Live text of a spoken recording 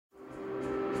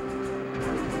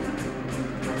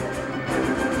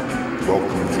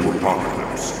Welcome to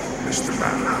Apocalypse, Mr.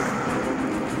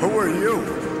 Mannheim. Who are you?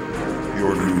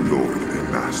 Your new lord and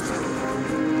master.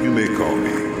 You may call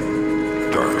me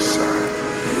Darkseid.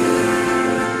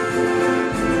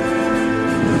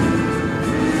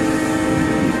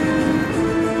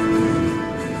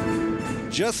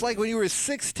 Just like when you were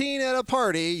 16 at a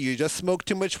party, you just smoked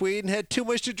too much weed and had too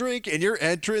much to drink, and you're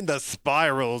entering the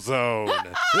spiral zone.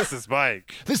 This is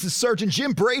Mike. This is Sergeant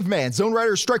Jim Braveman, Zone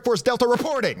Rider Strike Force Delta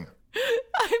reporting.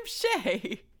 I'm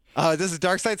Shay. This is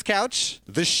Darkseid's Couch,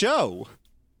 the show.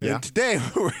 Yeah. And today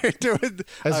we're doing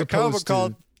a comic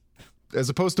called... As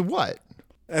opposed to what?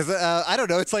 I don't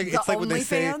know. It's like when they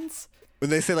say... OnlyFans? When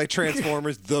they say like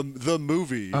Transformers, the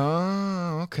movie.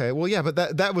 Oh, okay. Well, yeah,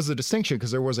 but that was a distinction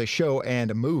because there was a show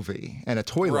and a movie and a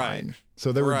toy line.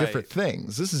 So there were different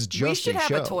things. This is just a show. We should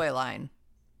have a toy line.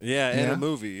 Yeah, and Yeah. a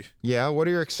movie. Yeah, what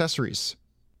are your accessories?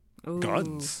 Ooh,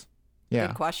 Guns. Yeah.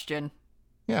 Good question.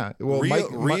 Yeah. Well,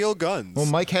 Real guns. Well,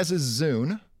 Mike has his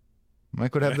Zune.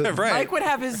 Mike would have the Right. Mike would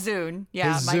have his Zune.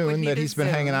 Yeah, his Mike would Zune need that his he's been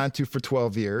Zune. hanging on to for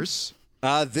 12 years.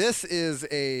 This is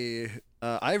a...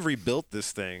 I've rebuilt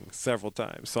this thing several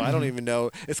times, so I don't even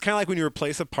know. It's kind of like when you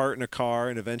replace a part in a car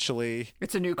and eventually...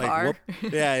 It's a new like, car.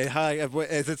 yeah,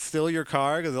 is it still your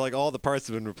car? Because like all the parts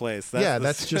have been replaced.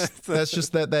 That's just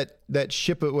that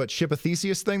ship of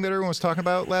Theseus thing that everyone was talking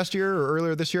about last year or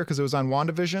earlier this year because it was on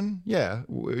WandaVision. Yeah,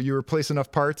 you replace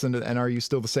enough parts and are you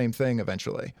still the same thing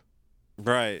eventually?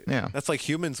 Right. Yeah. That's like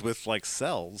humans with like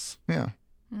cells. Yeah.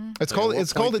 It's Like, called at what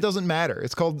it's called point- it doesn't matter.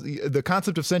 It's called the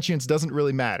concept of sentience doesn't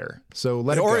really matter. So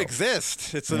let it Or go.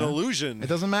 exist. It's an illusion. It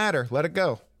doesn't matter. Let it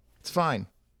go. It's fine.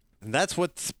 And that's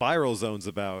what Spiral Zone's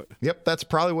about. Yep, that's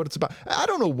probably what it's about. I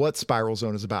don't know what Spiral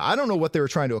Zone is about. I don't know what they were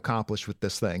trying to accomplish with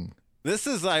this thing.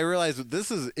 I realize this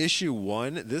is issue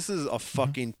 1. This is a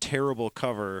fucking terrible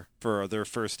cover for their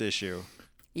first issue.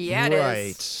 Yeah, it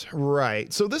is.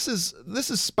 Right. So this is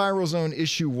Spiral Zone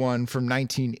issue 1 from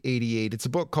 1988. It's a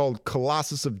book called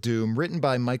Colossus of Doom, written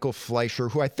by Michael Fleischer,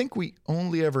 who I think we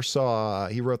only ever saw.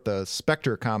 He wrote the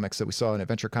Spectre comics that we saw in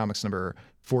Adventure Comics number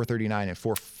 439 and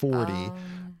 440.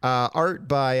 Art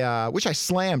by, which I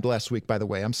slammed last week, by the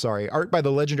way. I'm sorry. Art by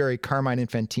the legendary Carmine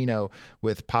Infantino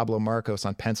with Pablo Marcos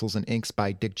on pencils and inks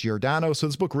by Dick Giordano. So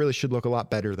this book really should look a lot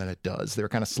better than it does. They were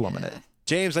kind of slumming it.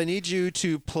 James, I need you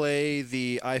to play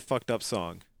the I Fucked Up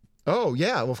song. Oh,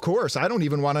 yeah, well, of course. I don't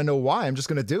even want to know why. I'm just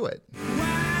going to do it.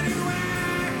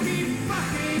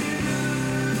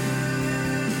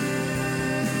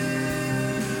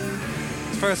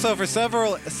 So for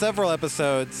several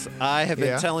episodes, I have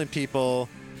been telling people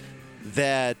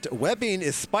that webbing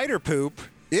is spider poop.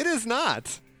 It is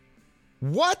not.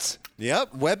 What?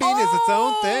 Yep, webbing is its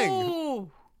own thing.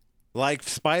 Oh! Like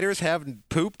spiders have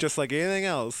poop just like anything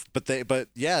else, but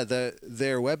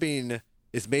their webbing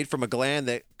is made from a gland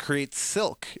that creates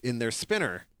silk in their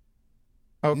spinner.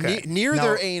 Okay. Near Now-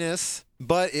 their anus,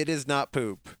 but it is not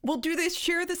poop. Well, do they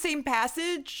share the same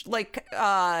passage, like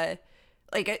a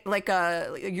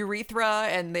urethra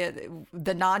and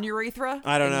the non-urethra?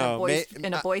 I don't in know.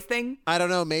 In a boys thing. I don't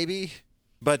know, maybe.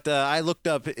 But I looked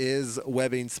up is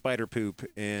webbing spider poop,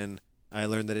 and I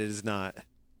learned that it is not.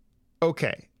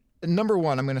 Okay. Number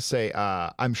one, I'm going to say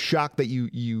I'm shocked that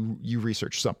you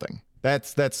researched something.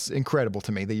 That's incredible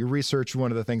to me that you researched one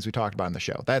of the things we talked about in the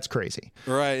show. That's crazy.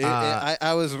 Right.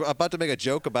 I was about to make a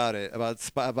joke about it, about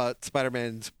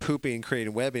Spider-Man's pooping,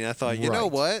 creating webbing. I thought, you know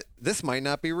what? This might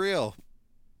not be real.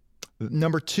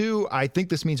 Number two, I think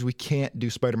this means we can't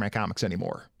do Spider-Man comics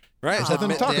anymore. Right. There's nothing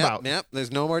to talk about. Yep.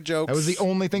 There's no more jokes. That was the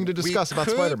only thing to discuss about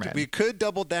Spider-Man. We could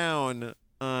double down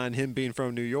on him being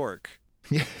from New York.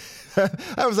 Yeah.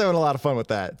 I was having a lot of fun with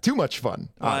that. Too much fun,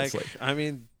 honestly. I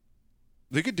mean,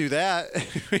 we could do that.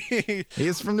 He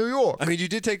is from New York. I mean, you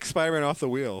did take Spider-Man off the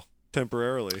wheel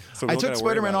temporarily. So I took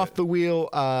Spider-Man off the wheel.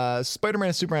 Spider-Man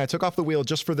and Superman I took off the wheel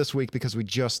just for this week because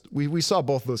we saw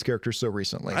both of those characters so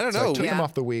recently. I don't So know. I took them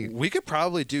off the wheel. We could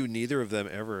probably do neither of them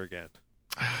ever again.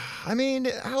 I mean,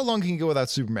 how long can you go without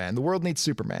Superman? The world needs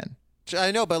Superman.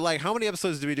 I know, but like, how many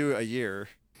episodes do we do a year?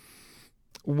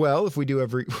 Well, if we do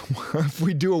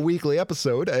a weekly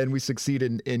episode and we succeed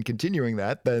in continuing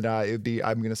that, then it'd be,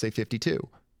 I'm going to say 52.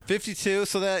 52.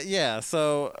 So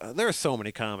there are so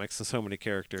many comics and so many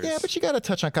characters. Yeah, but you got to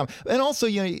touch on comics, and also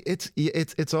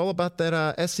it's all about that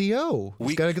SEO.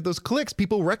 We got to get those clicks.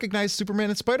 People recognize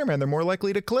Superman and Spider-Man; they're more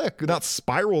likely to click. Not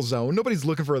Spiral Zone. Nobody's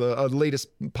looking for the latest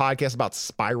podcast about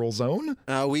Spiral Zone.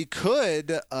 We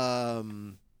could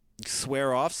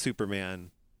swear off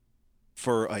Superman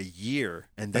for a year,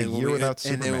 and then without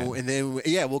Superman. and then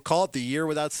we'll call it the year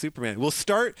without Superman. We'll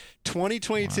start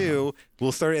 2022. Wow.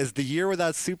 We'll start as the year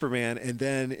without Superman, and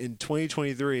then in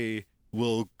 2023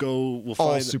 We'll all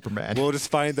find Superman. We'll just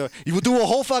find we'll do a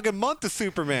whole fucking month of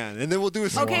Superman, and then we'll do a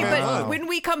Superman. Okay, but month. when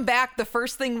we come back, the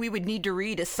first thing we would need to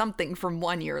read is something from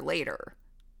 1 year later,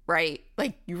 right?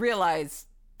 Like, you realize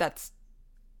that's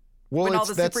when all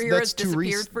the superheroes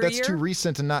disappeared for a year? That's too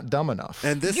recent and not dumb enough.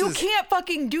 And you can't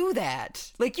fucking do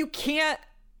that. Like, you can't.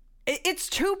 It's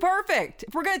too perfect.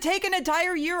 If we're gonna take an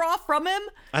entire year off from him,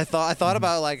 I thought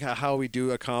about like how we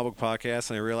do a comic book podcast,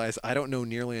 and I realized I don't know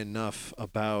nearly enough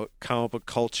about comic book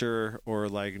culture or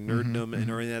like nerddom and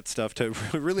any of that stuff to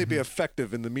really be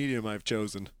effective in the medium I've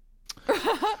chosen.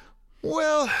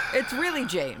 Well, it's really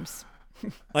James.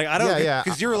 Like, I don't,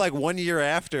 because you're like 1 year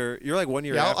after. You're like 1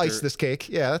 year after. I'll ice this cake.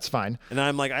 Yeah, that's fine. And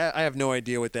I'm like, I have no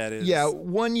idea what that is. Yeah,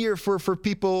 1 year for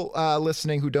people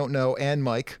listening who don't know, and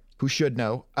Mike, who should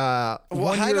know. How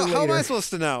am I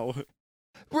supposed to know?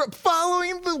 We're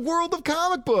following the world of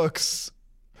comic books.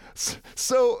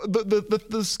 So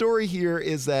the story here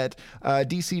is that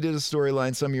DC did a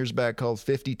storyline some years back called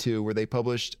 52, where they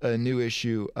published a new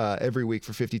issue every week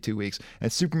for 52 weeks,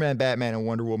 and Superman, Batman, and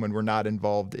Wonder Woman were not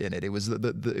involved in it. It was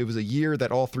it was a year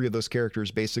that all three of those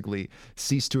characters basically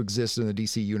ceased to exist in the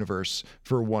DC universe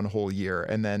for one whole year,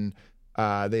 and then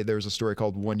there was a story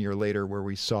called 1 year later where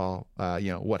we saw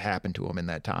what happened to them in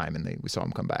that time, and we saw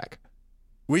them come back.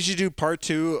 We should do part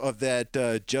 2 of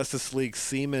that Justice League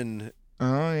Seaman.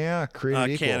 Oh yeah,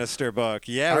 created canister book.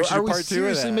 Yeah, we should do part 2 of that. Are we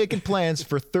seriously making plans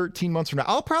for 13 months from now?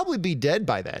 I'll probably be dead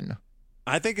by then.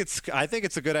 I think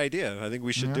it's a good idea. I think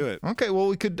we should do it. Okay, well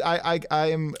we could. I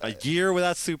am a year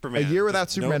without Superman. A year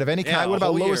without Superman of any kind. What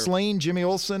about Lois Lane, Jimmy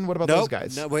Olsen? What about those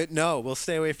guys? No, we'll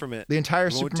stay away from it. The entire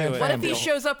Superman family. What if he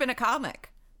shows up in a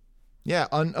comic? Yeah.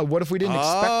 What if we didn't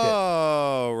expect it?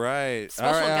 Oh, right.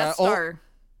 Special guest star.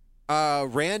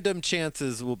 Random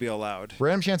chances will be allowed.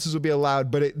 Random chances will be allowed,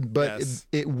 but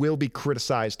it will be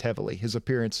criticized heavily. His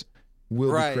appearance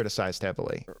will be criticized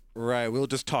heavily. Right. We'll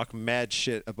just talk mad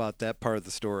shit about that part of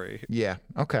the story. Yeah.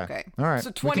 Okay. All right.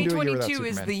 So 2022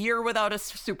 is the year without a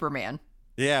Superman.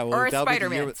 Yeah. Well, or a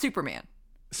Spider-Man.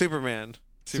 Superman.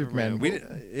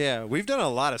 We've done a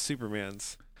lot of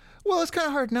Supermans. Well, it's kind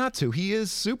of hard not to. He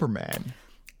is Superman.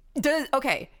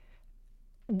 Okay.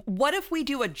 What if we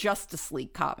do a Justice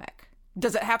League comic?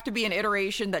 Does it have to be an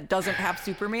iteration that doesn't have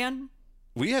Superman?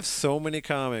 We have so many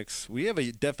comics. We have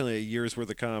definitely a year's worth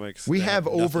of comics. We have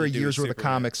over a year's worth of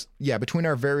comics. Yeah, between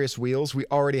our various wheels, we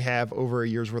already have over a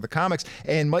year's worth of comics.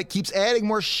 And Mike keeps adding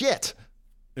more shit.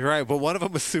 Right, but one of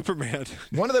them was Superman.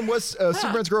 One of them was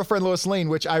Superman's girlfriend, Lois Lane,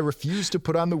 which I refuse to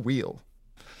put on the wheel.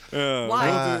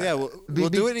 Why? We'll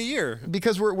do it in a year.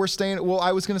 Because we're staying. Well,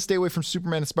 I was going to stay away from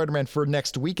Superman and Spider-Man for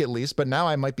next week at least, but now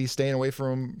I might be staying away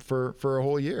from for a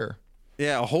whole year.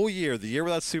 Yeah, a whole year. The year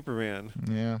without Superman.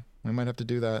 Yeah, I might have to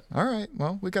do that. All right.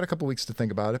 Well, we got a couple weeks to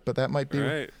think about it, but that might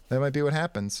be what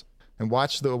happens. And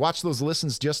watch those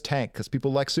listens just tank because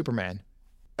people like Superman.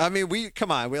 I mean,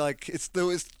 come on. It's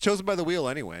chosen by the wheel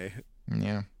anyway.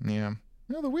 Yeah.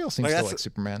 No, the wheel seems to like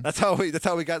Superman. That's how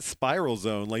we got Spiral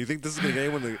Zone. Like, you think this is gonna get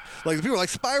anyone? Like, people are like,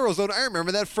 Spiral Zone. I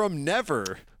remember that from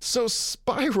Never. So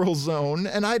Spiral Zone,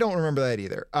 and I don't remember that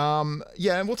either.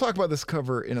 Yeah, and we'll talk about this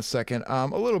cover in a second. A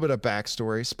little bit of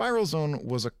backstory. Spiral Zone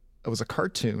was a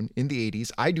cartoon in the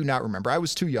 80s. I do not remember. I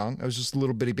was too young. I was just a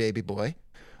little bitty baby boy.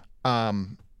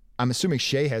 I'm assuming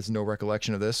Shay has no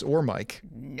recollection of this, or Mike.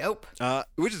 Nope.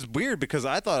 Which is weird because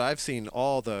I thought I've seen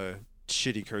all the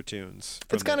shitty cartoons.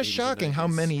 It's kind of shocking how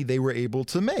many they were able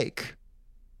to make.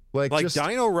 Like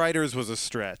Dino Riders was a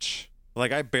stretch.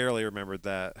 Like, I barely remembered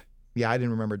that. Yeah, I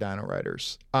didn't remember Dino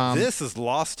Riders. This is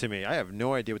lost to me. I have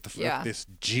no idea what the fuck this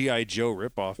G.I. Joe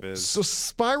ripoff is. So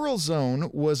Spiral Zone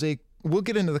was we'll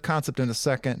get into the concept in a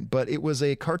second, but it was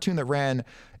a cartoon that ran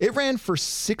for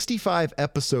 65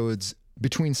 episodes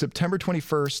between September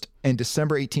 21st and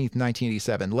December 18th,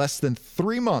 1987. Less than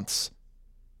 3 months.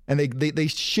 And they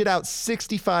shit out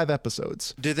 65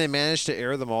 episodes. Did they manage to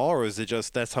air them all, or is it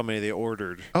just that's how many they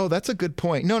ordered? Oh, that's a good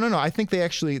point. No. I think they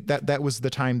actually that was the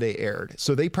time they aired.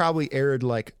 So they probably aired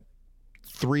like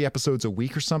 3 episodes a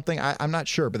week or something. I'm not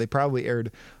sure, but they probably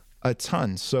aired a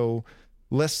ton. So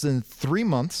less than 3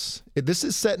 months. This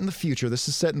is set in the future. This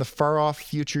is set in the far off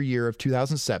future year of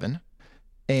 2007.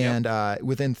 And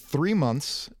within 3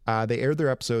 months, they aired their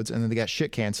episodes, and then they got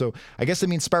shit canned. So I guess that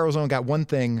means Spiral Zone got one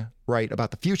thing right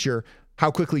about the future: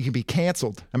 how quickly you can be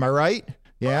canceled. Am I right?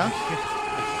 Yeah.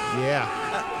 Yeah.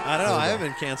 I don't know. I haven't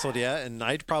been canceled yet, and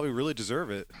I'd probably really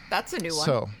deserve it. That's a new one.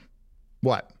 So,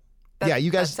 what? You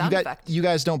guys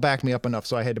don't back me up enough,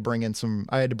 so I had to bring in some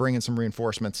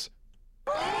reinforcements.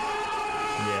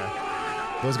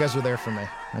 Yeah. Those guys were there for me.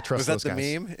 I trust those guys. Was that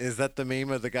the meme? Is that the meme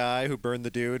of the guy who burned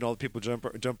the dude and all the people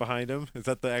jump behind him? Is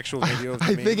that the actual video of the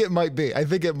meme? I think it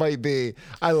might be.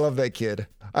 I love that kid.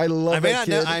 I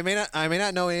may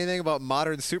not know anything about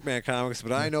modern Superman comics,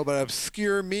 but I know about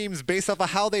obscure memes based off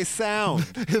of how they sound.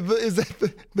 Is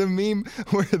that the meme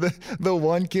where the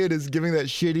one kid is giving that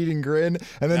shit-eating grin,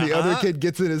 and then the other kid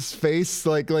gets in his face,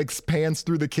 like pans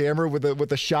through the camera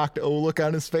with a shocked O look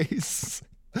on his face?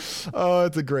 Oh,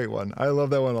 it's a great one. I love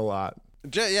that one a lot.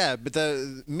 Yeah, but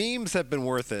the memes have been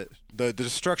worth it. The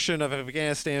destruction of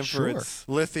Afghanistan for its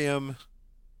lithium,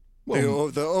 the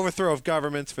overthrow of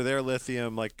governments for their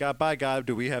lithium. Like, God, by God,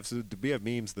 do we have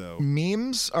memes though?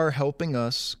 Memes are helping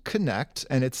us connect,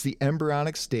 and it's the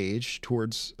embryonic stage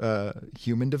towards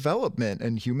human development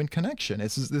and human connection.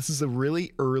 This is a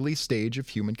really early stage of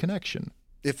human connection.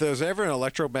 If there's ever an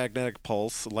electromagnetic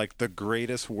pulse, like the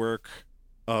greatest work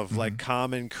of like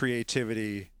common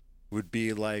creativity would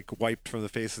be like wiped from the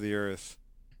face of the earth.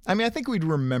 I mean, I think we'd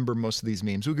remember most of these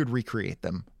memes. We could recreate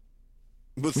them.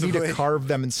 We need to carve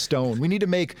them in stone. We need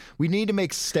to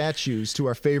make statues to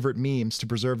our favorite memes to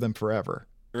preserve them forever.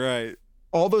 Right.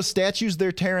 All those statues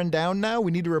they're tearing down now,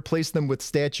 we need to replace them with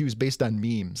statues based on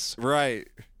memes. Right.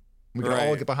 We can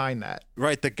all get behind that.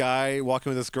 Right. The guy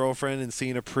walking with his girlfriend and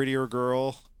seeing a prettier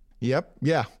girl. Yep.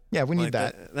 Yeah. Yeah, we need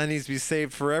that. That needs to be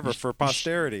saved forever for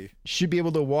posterity. Should be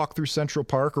able to walk through Central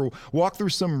Park or walk through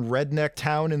some redneck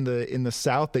town in the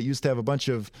South that used to have a bunch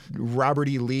of Robert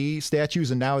E. Lee statues,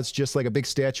 and now it's just like a big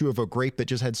statue of a grape that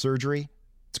just had surgery.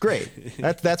 It's great.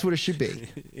 That's what it should be.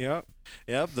 Yep.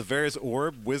 The various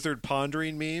orb wizard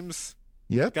pondering memes.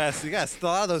 Yep. Guys, a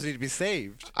lot of those need to be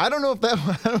saved. I don't know if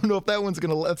that one's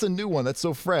gonna. That's a new one. That's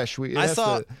so fresh. I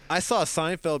saw a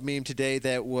Seinfeld meme today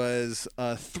that was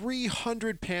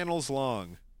 300 panels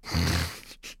long.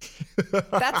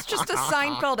 That's just a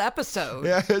Seinfeld episode.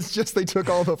 Yeah, it's just they took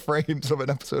all the frames of an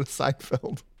episode of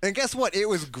Seinfeld. And guess what? It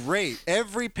was great.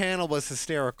 Every panel was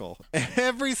hysterical.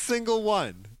 Every single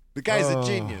one. The guy's a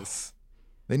genius.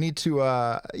 They need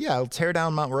to tear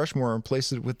down Mount Rushmore and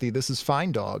replace it with the This Is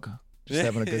Fine dog. Just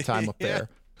having a good time up there.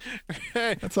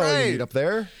 That's all you need up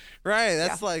there. Right.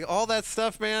 That's like all that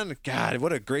stuff, man. God,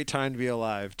 what a great time to be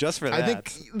alive. Just for that. I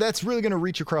think that's really going to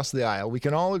reach across the aisle. We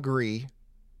can all agree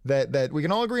that we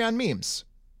can all agree on memes.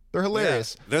 They're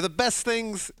hilarious. Yeah. They're the best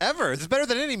things ever. It's better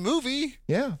than any movie.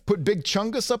 Yeah. Put Big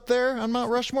Chungus up there on Mount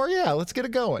Rushmore. Yeah, let's get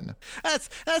it going. That's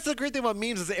the great thing about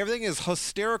memes is that everything is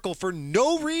hysterical for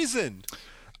no reason.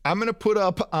 I'm gonna put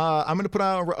up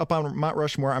on Mount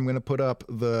Rushmore. I'm gonna put up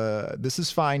the This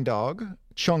Is Fine dog,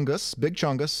 Chungus, Big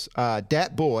Chungus,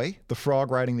 Dat Boy, the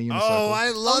frog riding the unicycle. Oh, I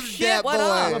love Dat Boy.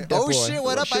 Oh shit,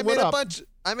 what up? I made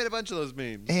a bunch of those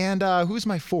memes. And who's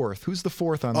my fourth? Who's the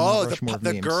fourth on Mount Rushmore memes?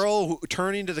 The girl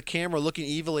turning to the camera, looking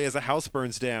evilly as a house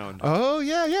burns down. Oh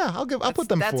yeah. I'll put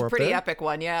them. That's four a pretty up there. epic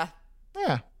one, yeah.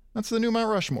 Yeah. That's the new Mount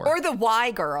Rushmore. Or the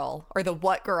Y girl, or the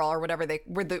what girl, or whatever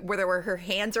where her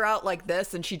hands are out like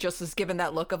this, and she just is given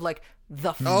that look of like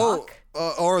the fuck.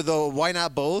 Or the why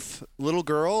not both little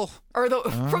girl. Or the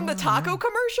from the taco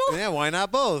commercial. Yeah, why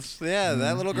not both? Yeah,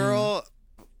 that little girl.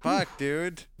 Fuck,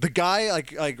 dude. The guy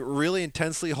like really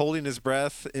intensely holding his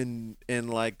breath in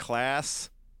like class,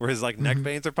 where his like neck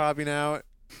veins are popping out.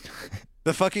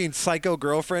 The fucking psycho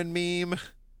girlfriend meme.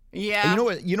 Yeah.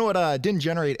 You know what didn't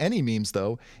generate any memes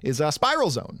though is Spiral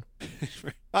Zone.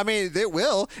 I mean, it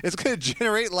will. It's going to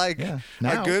generate it's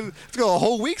going a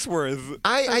whole week's worth.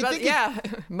 I think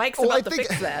Mike's about to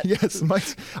fix that. Yes,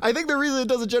 Mike's. I think the reason it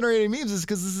doesn't generate any memes is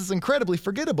because this is incredibly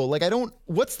forgettable. Like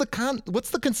what's the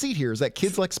conceit here? Is that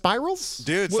kids like spirals?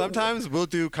 Dude, sometimes we'll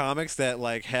do comics that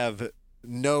like have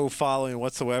no following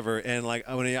whatsoever, and like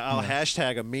I'll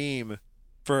hashtag a meme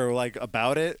for like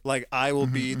about it, like I will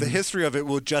be the history of it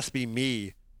will just be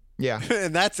me. Yeah.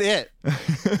 And that's it.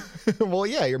 Well,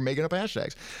 yeah, you're making up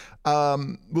hashtags.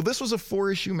 Well, this was a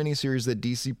 4-issue miniseries that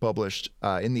DC published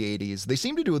in the 80s. They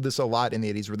seemed to do this a lot in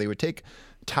the 80s where they would take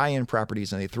tie-in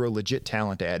properties and they throw legit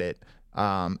talent at it.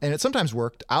 And it sometimes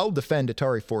worked. I'll defend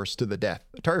Atari Force to the death.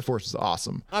 Atari Force is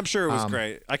awesome. I'm sure it was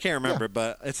great. I can't remember,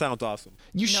 but it sounds awesome.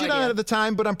 You shit on it at the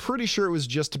time, but I'm pretty sure it was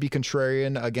just to be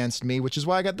contrarian against me, which is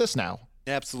why I got this now.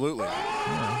 Absolutely.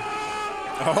 Yeah.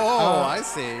 Oh, I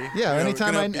see. Yeah,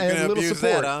 anytime I need a little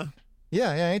support. That, huh? Yeah,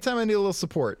 anytime I need a little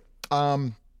support.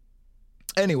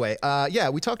 Anyway,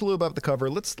 we talked a little about the cover.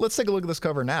 Let's take a look at this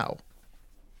cover now.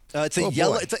 It's a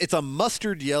yellow. It's a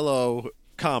mustard yellow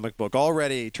comic book.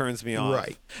 Already turns me off.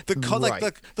 Right.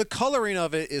 The coloring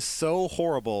of it is so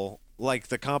horrible. Like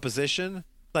the composition,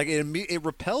 like it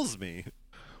repels me.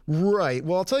 Right.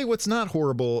 Well, I'll tell you what's not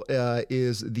horrible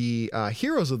is the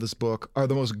heroes of this book are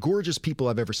the most gorgeous people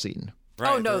I've ever seen.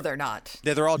 Right. Oh, no, they're not.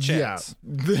 Yeah, they're all Chads.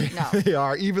 Yeah, they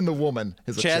are. Even the woman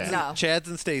is a Chad. Chads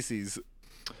and Stacys.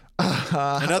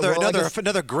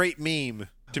 Another great meme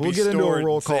to be stored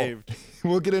and saved.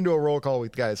 We'll get into a roll call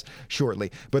with guys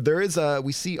shortly. But there is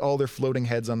we see all their floating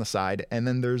heads on the side, and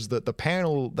then there's the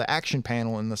panel, the action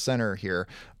panel in the center here,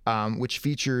 which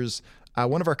features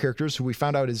one of our characters who we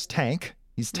found out is Tank.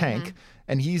 He's Tank,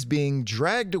 and he's being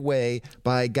dragged away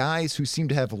by guys who seem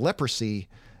to have leprosy.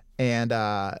 And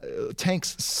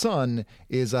Tank's son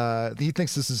is he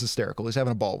thinks this is hysterical. He's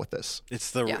having a ball with this.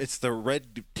 It's the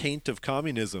red taint of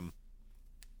communism.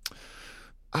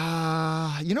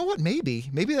 You know what? Maybe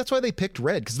that's why they picked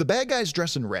red, because the bad guys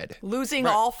dress in red. Losing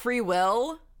all free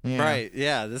will. Yeah. Right.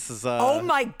 Yeah. This is. Oh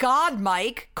my God,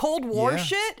 Mike! Cold War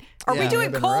shit. Are we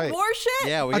doing Cold War shit?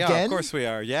 Yeah, we are. Of course we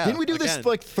are. Yeah. Didn't we do this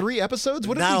like 3 episodes?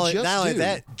 What did we just do? Not only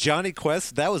that, Johnny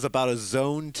Quest. That was about a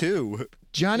Zone 2.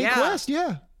 Johnny Quest.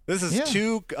 Yeah. This is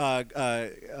 2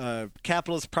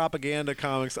 capitalist propaganda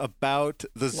comics about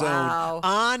the Zone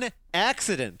on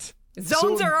accident.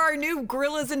 Zones are our new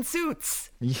gorillas in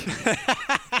suits.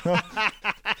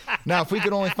 Now, if we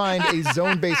could only find a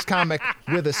zone-based comic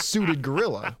with a suited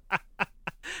gorilla.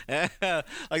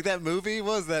 Like that movie,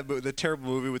 what was that the terrible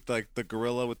movie with like the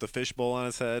gorilla with the fishbowl on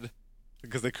his head?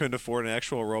 Because they couldn't afford an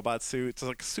actual robot suit. It's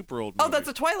like a super old movie. Oh, that's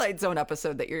a Twilight Zone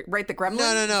episode that you're right. The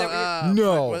Gremlins.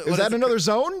 No. What is that another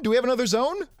zone? Do we have another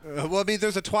zone? Well, I mean,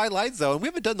 there's a Twilight Zone. We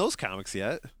haven't done those comics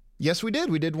yet. Yes, we did.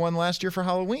 We did one last year for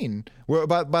Halloween.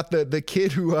 About the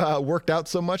kid who worked out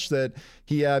so much that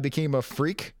he became a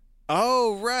freak.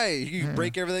 Oh, right. You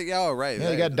break everything. Oh, right.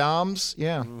 Yeah, you got DOMs.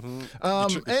 Yeah.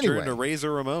 Anyway. Turn to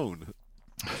Razor Ramon.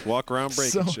 Walk around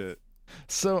breaking shit.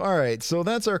 So, all right. So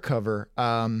that's our cover.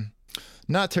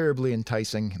 Not terribly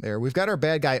enticing there. We've got our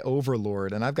bad guy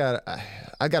Overlord, and I've got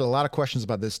a lot of questions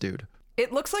about this dude.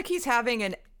 It looks like he's having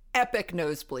an epic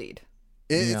nosebleed.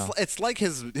 It's like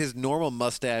his normal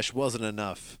mustache wasn't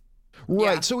enough.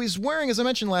 Right. Yeah. So he's wearing, as I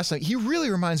mentioned last night, he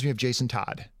really reminds me of Jason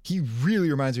Todd. He's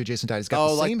got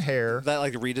the same hair. That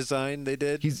like redesign they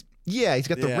did? He's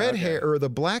got the red hair or the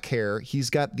black hair. He's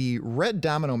got the red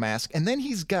domino mask, and then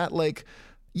he's got like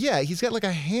a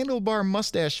handlebar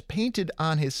mustache painted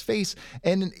on his face,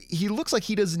 and he looks like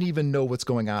he doesn't even know what's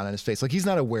going on in his face. Like he's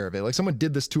not aware of it. Like someone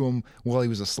did this to him while he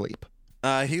was asleep.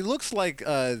 He looks like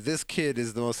this kid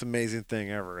is the most amazing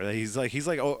thing ever. He's like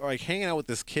hanging out with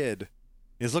this kid.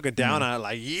 He's looking down on it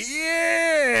like,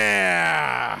 yeah.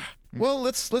 Well,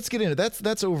 let's get into it.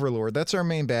 That's Overlord. That's our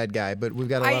main bad guy. But we've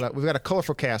got a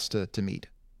colorful cast to meet.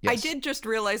 Yes. I did just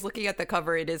realize, looking at the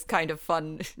cover, it is kind of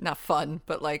fun. Not fun,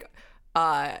 but like,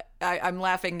 I'm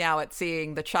laughing now at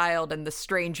seeing the child and the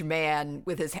strange man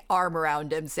with his arm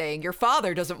around him, saying, "Your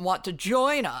father doesn't want to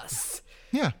join us."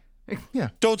 Yeah. Yeah.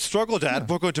 Don't struggle, Dad.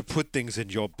 We're going to put things in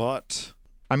your butt.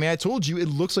 I mean, I told you, it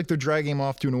looks like they're dragging him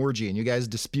off to an orgy, and you guys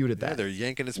disputed that. Yeah, they're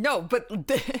yanking his... No, but...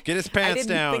 Get his pants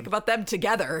down. I didn't think about them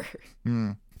together.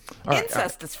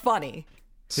 Incest is funny.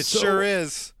 It sure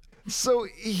is. So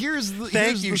here's the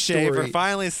Thank you, Shay, for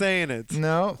finally saying it.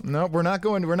 No, we're not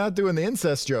doing the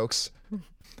incest jokes.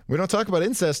 We don't talk about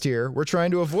incest here. We're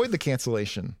trying to avoid the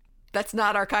cancellation. That's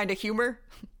not our kind of humor?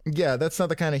 Yeah, that's not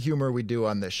the kind of humor we do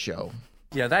on this show.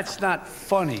 Yeah, that's not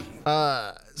funny.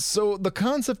 So the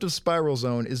concept of Spiral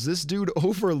Zone is this dude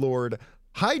Overlord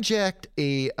hijacked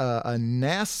a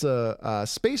NASA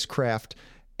spacecraft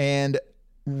and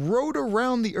rode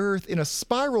around the Earth in a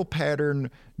spiral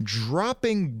pattern,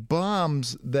 dropping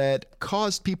bombs that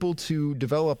caused people to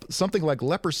develop something like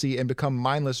leprosy and become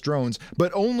mindless drones,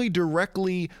 but only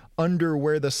directly under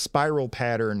where the spiral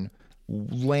pattern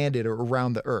landed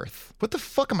around the Earth. What the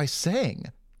fuck am I saying?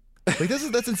 Like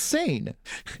that's insane.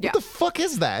 What the fuck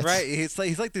is that? Right, he's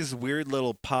like these weird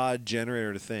little pod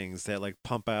generator things that like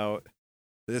pump out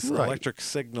this electric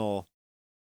signal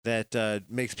that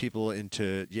makes people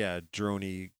into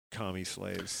droney commie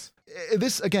slaves.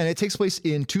 This again, it takes place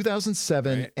in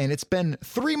 2007, and it's been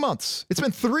 3 months. It's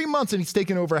been 3 months, and he's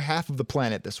taken over half of the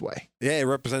planet this way. Yeah, it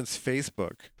represents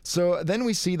Facebook. So then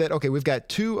we see that we've got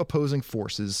 2 opposing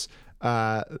forces.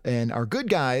 And our good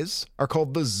guys are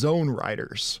called the Zone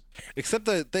Riders. Except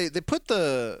that they put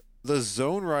the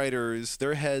Zone Riders,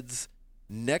 their heads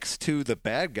next to the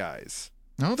bad guys.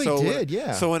 Oh, they did,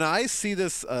 yeah. So when I see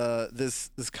this this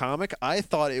comic, I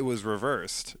thought it was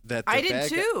reversed. I did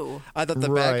too. I thought the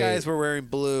bad guys were wearing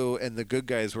blue and the good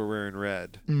guys were wearing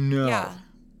red. No. Yeah.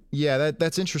 Yeah,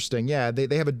 that's interesting. Yeah,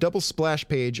 they have a double splash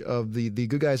page of the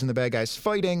good guys and the bad guys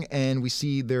fighting, and we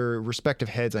see their respective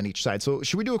heads on each side. So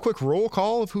should we do a quick roll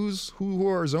call of who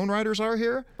our Zone Riders are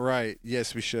here? Right.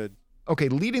 Yes, we should. Okay,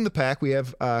 leading the pack, we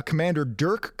have Commander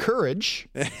Dirk Courage.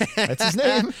 That's his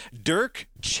name. Dirk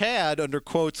Chad, under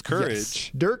quotes, Courage.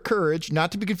 Yes. Dirk Courage, not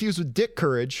to be confused with Dick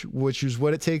Courage, which is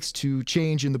what it takes to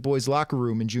change in the boys' locker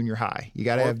room in junior high. You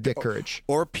got to have Dick Courage.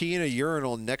 Or pee in a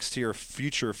urinal next to your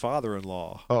future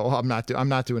father-in-law. Oh, I'm not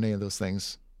doing any of those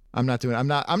things. I'm not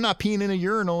peeing in a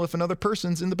urinal if another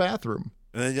person's in the bathroom.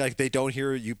 And then like they don't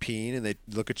hear you peeing, and they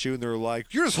look at you and they're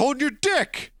like, "You're just holding your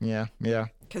dick." Yeah.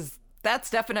 Because that's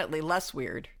definitely less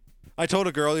weird. I told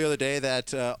a girl the other day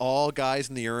that all guys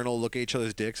in the urinal look at each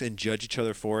other's dicks and judge each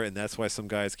other for it, and that's why some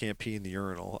guys can't pee in the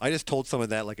urinal. I just told someone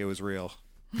that like it was real.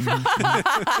 No,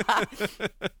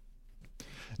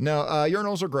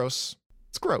 urinals are gross.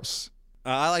 It's gross.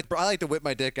 I like to whip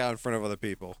my dick out in front of other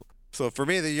people. So for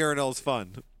me, the urinal is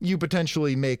fun. You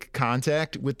potentially make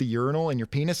contact with the urinal and your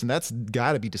penis, and that's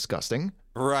got to be disgusting.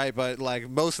 Right, but like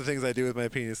most of the things I do with my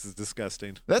penis is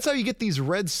disgusting. That's how you get these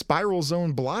red spiral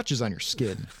zone blotches on your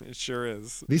skin. It sure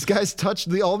is. These guys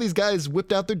all these guys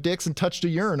whipped out their dicks and touched a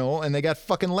urinal, and they got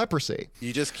fucking leprosy.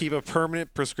 You just keep a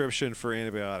permanent prescription for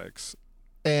antibiotics.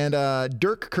 And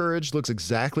Dirk Courage looks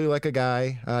exactly like a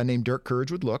guy named Dirk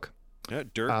Courage would look. Yeah,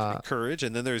 Dirk Courage,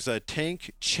 and then there's a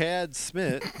Tank Chad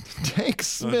Smith. Tank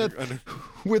Smith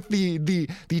with the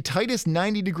tightest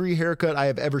 90-degree haircut I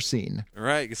have ever seen.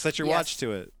 Right, you set your watch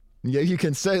to it. Yeah, you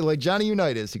can say like Johnny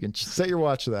Unitas. You can set your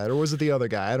watch to that, or was it the other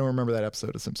guy? I don't remember that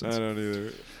episode of Simpsons. I don't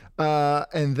either.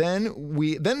 And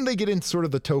then they get in sort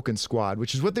of the token squad,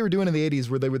 which is what they were doing in the 80s,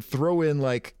 where they would throw in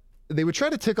they would try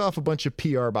to tick off a bunch of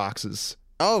PR boxes.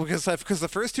 Oh, because the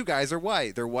first two guys are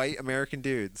white. They're white American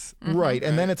dudes. Mm-hmm. Right.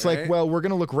 And then it's like, well, we're going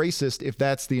to look racist if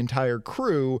that's the entire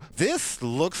crew. This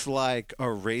looks like a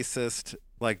racist,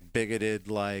 like bigoted,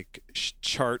 like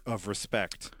chart of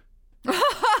respect.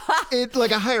 It's like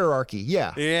a hierarchy.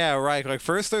 Yeah. Yeah, right. Like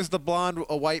first there's the blonde,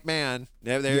 a white man.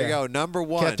 There you go. Number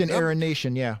one. Captain Aaron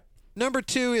Nation. Yeah. Number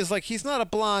two is like, he's not a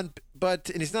blonde,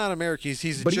 and he's not American.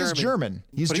 He's but German.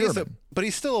 He's German. But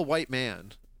he's still a white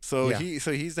man. So yeah.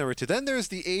 he's number two. Then there's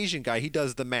the Asian guy. He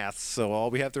does the maths, so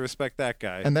we have to respect that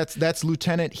guy. And that's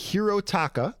Lieutenant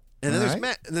Hirotaka. And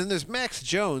then there's Max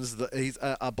Jones. He's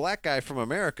a black guy from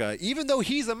America. Even though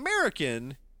he's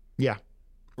American, yeah,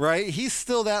 right? He's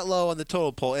still that low on the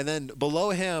total poll. And then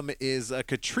below him is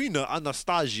Katrina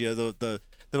Anastasia, the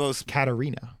most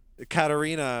Katerina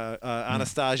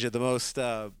Anastasia, the most.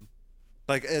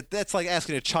 That's like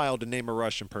asking a child to name a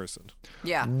Russian person.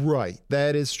 Yeah. Right.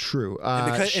 That is true.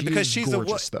 Because she's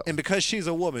gorgeous, though. And because she's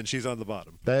a woman, she's on the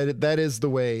bottom. That is the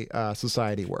way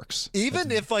society works.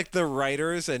 Even if like the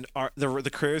writers and the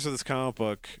creators of this comic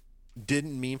book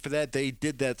didn't mean for that, they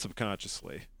did that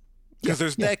subconsciously.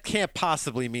 Because that can't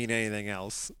possibly mean anything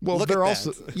else. Well, they're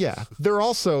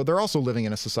also living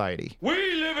in a society.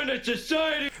 We live in a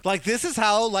society. Like this is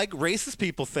how like racist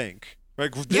people think.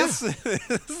 Like this, this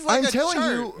is like I'm telling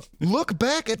you, look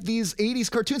back at these 80s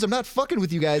cartoons. I'm not fucking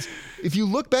with you guys. If you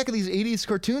look back at these 80s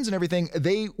cartoons and everything,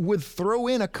 they would throw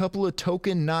in a couple of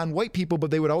token non-white people,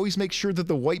 but they would always make sure that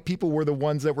the white people were the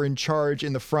ones that were in charge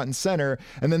in the front and center,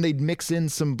 and then they'd mix in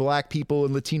some black people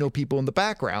and Latino people in the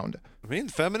background. I mean,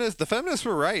 the feminists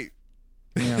were right.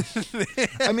 Yeah.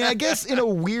 I mean, I guess in a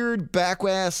weird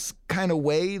back-ass kind of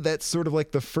way, that's sort of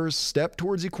like the first step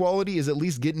towards equality is at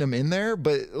least getting them in there.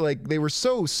 But like they were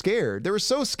so scared. They were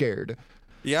so scared.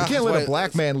 Yeah. We can't let a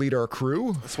black man lead our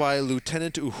crew. That's why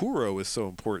Lieutenant Uhura is so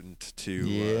important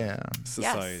to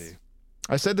society. Yes.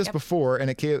 I said this before, and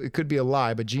it could be a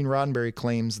lie, but Gene Roddenberry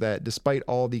claims that despite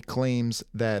all the claims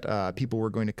that people were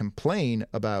going to complain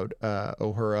about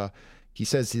Uhura, he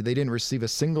says they didn't receive a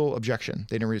single objection.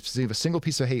 They didn't receive a single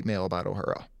piece of hate mail about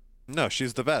Uhura. No,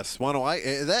 she's the best.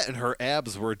 That and her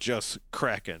abs were just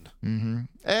cracking. Mm-hmm.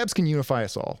 Abs can unify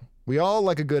us all. We all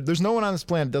like there's no one on this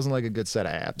planet that doesn't like a good set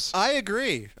of abs. I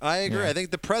agree. Yeah. I think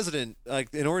the president,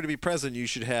 like, in order to be president, you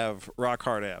should have rock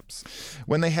hard abs.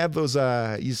 When they have those,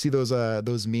 you see those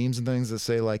memes and things that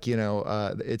say like,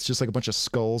 it's just like a bunch of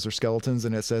skulls or skeletons,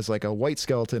 and it says like a white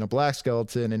skeleton, a black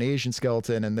skeleton, an Asian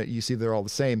skeleton, and that you see they're all the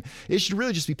same. It should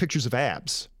really just be pictures of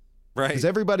abs, right? Because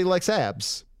everybody likes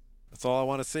abs. That's all I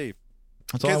want to see.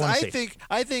 That's all I want to see.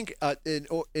 I think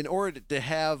in order to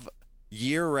have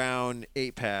year-round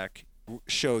 8-pack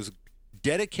shows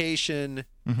dedication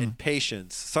and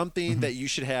patience, something that you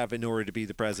should have in order to be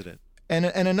the president. And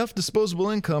enough disposable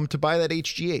income to buy that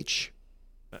HGH.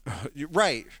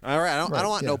 Right. All right. I don't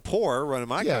want no poor running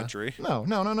my country. No.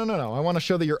 I want to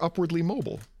show that you're upwardly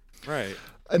mobile. Right.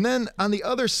 And then on the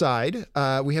other side,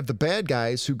 we have the bad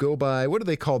guys who go by, what are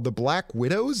they called? The Black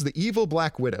Widows? The evil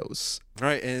Black Widows.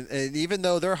 Right. And even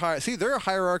though their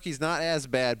hierarchy's not as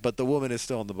bad, but the woman is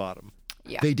still on the bottom.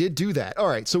 Yeah. They did do that. All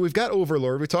right, so we've got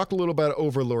Overlord. We talked a little about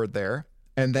Overlord there.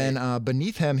 And then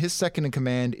beneath him, his second in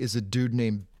command is a dude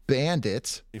named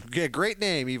Bandit. Yeah, great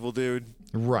name, evil dude.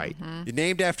 Right. You're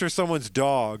named after someone's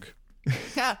dog.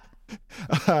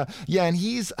 Yeah, and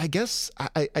he's, I guess,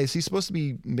 is he supposed to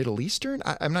be Middle Eastern?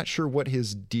 I'm not sure what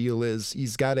his deal is.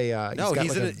 He's got a,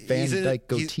 he's got a Van Dyke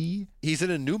goatee. He's in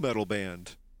a new metal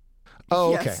band.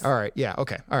 Oh, Yes. okay. All right. Yeah,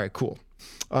 okay. All right, cool.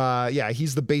 Yeah,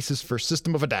 he's the bassist for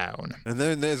System of a Down. And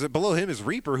then below him is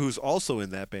Reaper, who's also in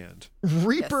that band.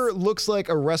 Reaper looks like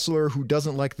a wrestler who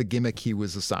doesn't like the gimmick he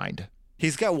was assigned.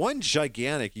 He's got one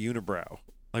gigantic unibrow.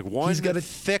 Like one He's got a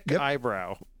thick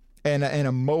eyebrow. And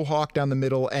a mohawk down the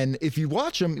middle. And if you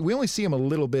watch him, we only see him a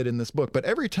little bit in this book, but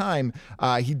every time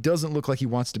he doesn't look like he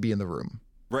wants to be in the room.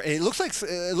 Right. It looks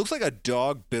like a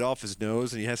dog bit off his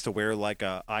nose, and he has to wear like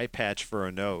a eye patch for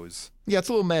a nose. Yeah, it's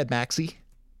a little Mad Maxy.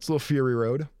 It's a little Fury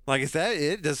Road. Like, is that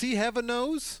it? Does he have a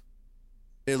nose?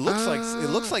 It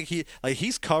looks like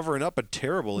he's covering up a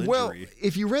terrible injury. Well,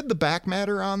 if you read the back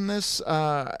matter on this,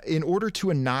 in order to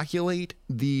inoculate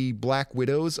the Black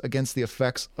Widows against the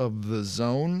effects of the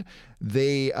zone,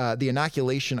 the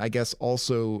inoculation, I guess,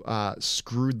 also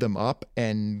screwed them up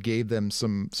and gave them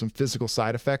some physical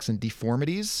side effects and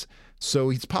deformities.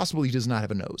 So it's possible he does not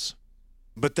have a nose.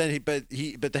 But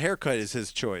the haircut is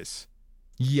his choice.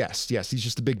 Yes, he's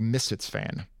just a big Misfits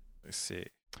fan. Let's see.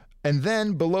 And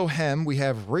then below him we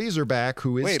have Razorback,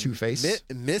 who is Two-Face.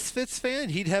 Misfits fan?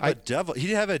 He'd have a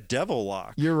devil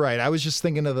lock. You're right. I was just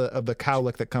thinking of the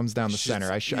cowlick that comes down the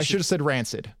center. I should have said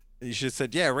Rancid. You should have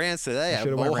said, yeah, Rancid. Yeah,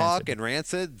 should've went Mohawk Rancid. and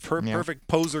Rancid. Perfect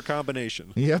poser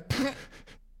combination. Yep.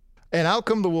 And Out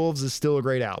Come the Wolves is still a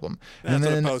great album. That's and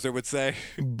what then a poser would say.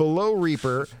 below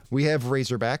Reaper, we have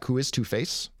Razorback, who is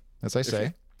Two-Face, as I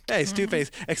say. Yeah, he's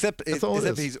Two-Face, except all it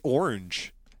except is. he's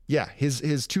orange. Yeah,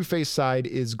 his Two-Face side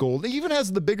is gold. He even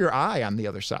has the bigger eye on the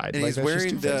other side. And Like, that's just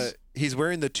he's Two-Face.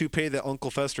 wearing the toupee that Uncle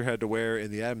Fester had to wear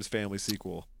in the Addams Family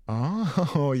sequel.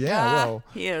 Oh, yeah.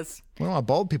 He is. We don't want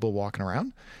bald people walking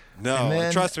around. No, And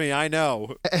then- trust me, I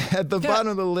know. At the bottom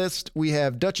of the list, we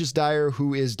have Duchess Dyer,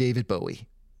 who is David Bowie.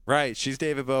 Right, she's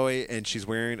David Bowie, and she's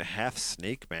wearing a half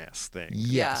snake mask thing.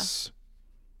 Yes.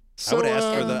 I would ask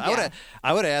for yeah.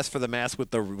 I would ask for the mask with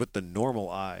the normal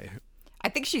eye. I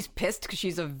think she's pissed because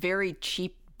she's a very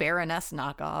cheap Baroness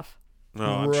knockoff. No,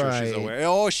 I'm sure she's Right. aware.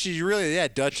 Oh, she really, She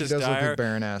Duchess does look Dyer. like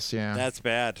Baroness, yeah. That's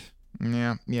bad.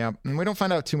 Yeah. And we don't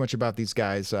find out too much about these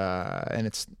guys, and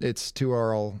it's to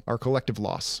our collective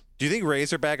loss. Do you think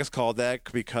Razorback is called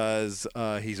that because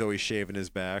he's always shaving his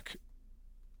back?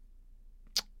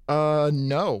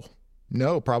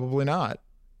 No, probably not.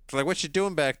 It's like, what you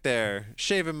doing back there?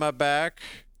 Shaving my back?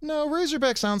 No,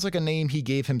 Razorback sounds like a name he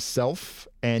gave himself,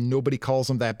 and nobody calls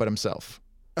him that but himself.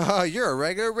 Oh, you're a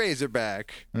regular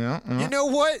Razorback. Yeah. You know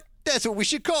what? That's what we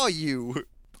should call you.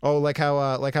 Oh, like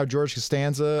how George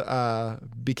Costanza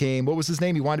became, what was his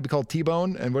name? He wanted to be called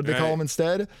T-Bone, and what did they call Right. him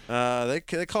instead?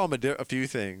 They call him a few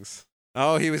things.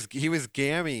 Oh, he was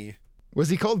Gammy. Was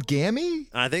he called Gammy?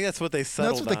 I think that's what they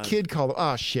settled That's what on. the kid called him.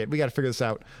 Oh shit, we got to figure this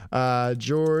out.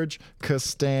 George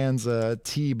Costanza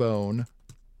T-Bone.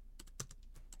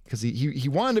 Because he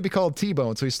wanted to be called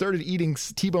T-Bone, so he started eating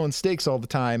T-bone steaks all the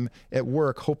time at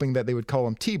work, hoping that they would call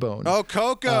him T-Bone. Oh,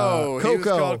 Coco. He was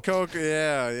Coco. called Coco.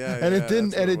 Yeah. and it yeah, didn't,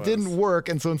 that's and what it didn't work,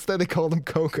 and so instead they called him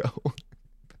Coco.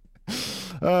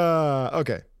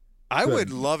 Okay. I Good. would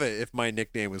love it if my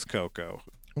nickname was Coco.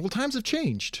 Well, times have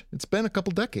changed. It's been a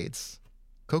couple decades.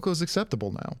 Coco's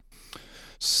acceptable now.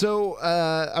 So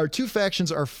our two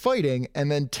factions are fighting,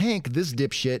 and then Tank, this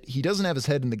dipshit, he doesn't have his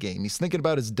head in the game. He's thinking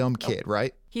about his dumb kid,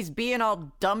 right? He's being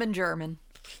all dumb and German.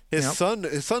 His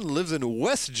Yep. son lives in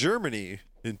West Germany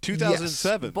in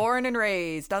 2007. Born and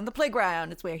raised on the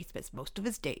playground. It's where he spends most of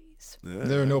his days.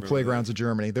 There are no playgrounds in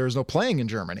Germany. There is no playing in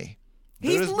Germany.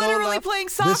 He's There's no literally love. playing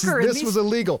This soccer. this was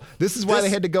illegal. This is why This- they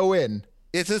had to go in.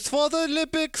 It is for the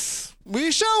Olympics. We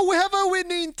have a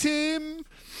winning team.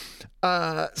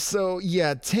 So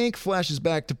yeah, Tank flashes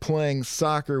back to playing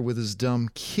soccer with his dumb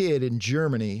kid in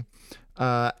Germany.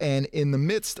 And in the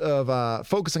midst of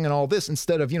focusing on all this,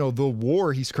 instead of, the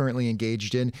war he's currently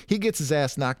engaged in, he gets his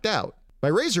ass knocked out by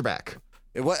Razorback.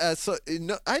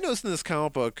 I noticed in this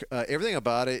comic book, everything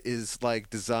about it is like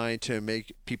designed to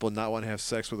make people not want to have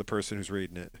sex with the person who's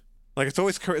reading it. Like it's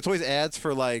always ads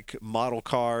for like model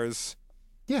cars,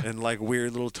 Yeah. and like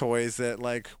weird little toys that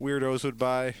like weirdos would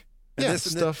buy. And Yeah, this-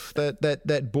 and stuff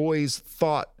that boys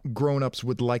thought grown-ups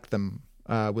would like them,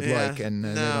 and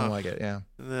they no. don't like it. Yeah.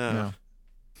 No. No.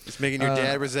 It's making your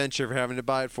dad resent you for having to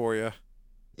buy it for you.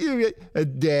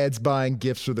 Dads buying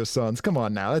gifts for their sons. Come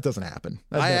on now, that doesn't happen.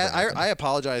 That never happened. I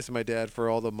apologize to my dad for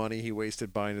all the money he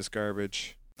wasted buying this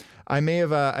garbage. I may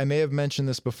have mentioned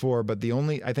this before, but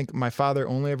I think my father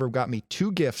only ever got me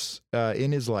 2 gifts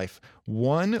in his life.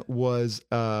 One was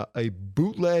a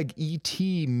bootleg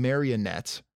E.T.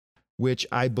 marionette, which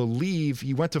I believe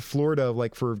he went to Florida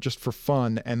like for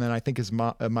fun, and then I think his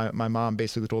my mom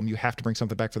basically told him, you have to bring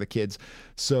something back for the kids.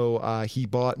 So he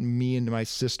bought me and my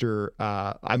sister.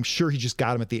 I'm sure he just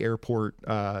got them at the airport,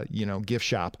 gift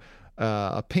shop.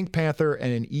 A Pink Panther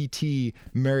and an E.T.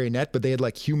 marionette, but they had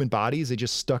like human bodies. They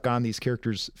just stuck on these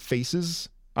characters' faces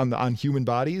on human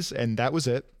bodies, and that was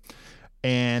it.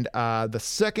 And the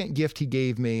second gift he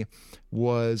gave me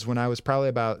was when I was probably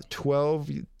about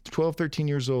 12, 13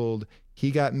 years old.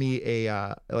 He got me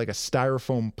a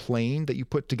styrofoam plane that you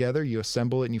put together, you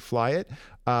assemble it and you fly it.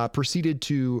 Proceeded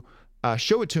to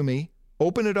show it to me,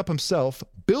 open it up himself,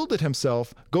 build it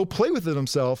himself, go play with it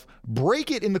himself,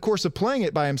 break it in the course of playing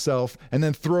it by himself, and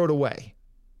then throw it away.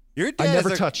 I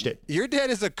never touched it. Your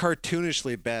dad is a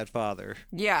cartoonishly bad father.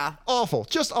 Yeah. Awful.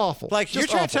 Just awful. Like, just you're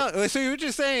trying awful. to tell, so you're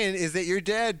just saying is that your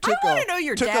dad took I want to know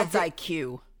your dad's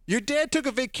IQ. Your dad took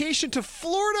a vacation to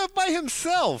Florida by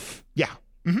himself. Yeah.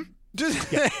 Mm-hmm.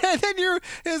 Just and then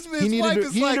his he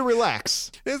needed to relax.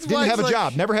 Didn't have a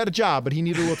job. Never had a job, but he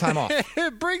needed a little time off.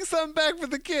 Bring something back for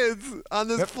the kids on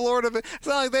this Florida. It's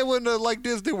not like they wouldn't have liked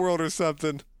Disney World or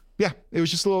something. Yeah, it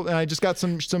was just a little, and I just got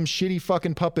some shitty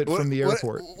fucking puppet from the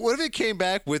airport. What if it came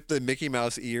back with the Mickey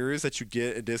Mouse ears that you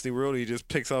get at Disney World? And he just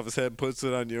picks off his head and puts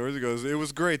it on yours. He goes, "It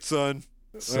was great, son.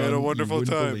 I had a wonderful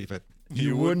time." Believe it.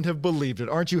 You wouldn't have believed it.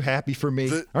 Aren't you happy for me?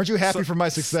 Aren't you happy for my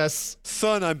success?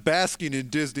 Son, I'm basking in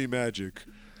Disney magic.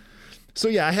 So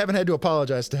yeah, I haven't had to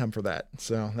apologize to him for that.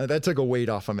 So that took a weight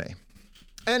off of me.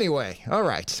 Anyway, all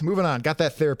right, moving on. Got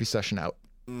that therapy session out.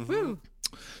 Woo.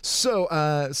 So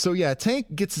yeah,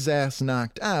 Tank gets his ass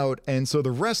knocked out, and so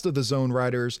the rest of the Zone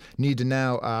Riders need to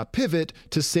now pivot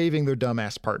to saving their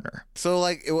dumbass partner. So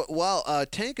like, while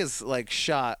Tank is like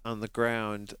shot on the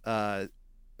ground,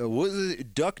 what was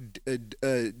it? Duke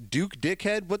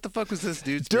Dickhead? What the fuck was this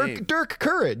dude's name? Dirk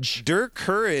Courage. Dirk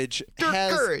Courage.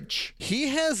 Courage. He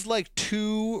has like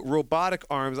 2 robotic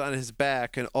arms on his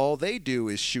back, and all they do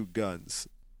is shoot guns.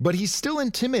 But he's still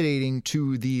intimidating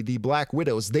to the Black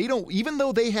Widows. They don't, even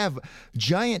though they have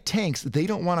giant tanks, they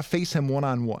don't want to face him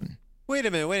one-on-one. Wait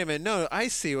a minute. No, I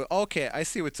see. Okay, I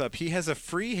see what's up. He has a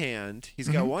free hand. He's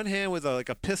got one hand with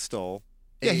a pistol.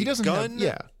 Yeah, he doesn't gun, have,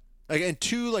 yeah. And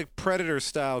 2 like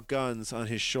Predator-style guns on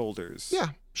his shoulders. Yeah,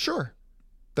 sure.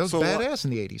 That was badass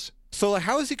in the 80s. So like,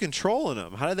 how is he controlling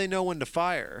them? How do they know when to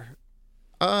fire?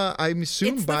 I'm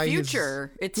assuming it's by the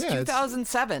future. It's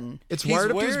 2007. It's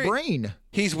wired up to his brain.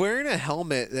 He's wearing a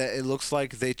helmet that it looks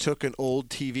like they took an old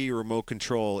TV remote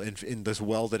control and just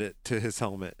welded it to his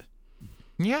helmet.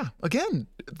 Yeah, again,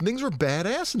 things were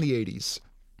badass in the 80s.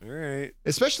 All right.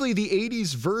 Especially the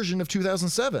 80s version of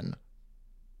 2007.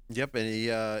 Yep,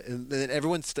 and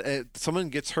then someone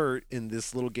gets hurt in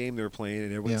this little game they were playing,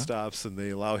 and everyone stops, and they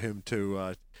allow him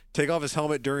to take off his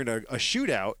helmet during a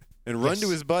shootout and run to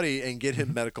his buddy and get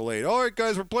him medical aid. All right,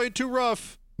 guys, we're playing too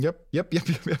rough. Yep.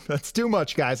 That's too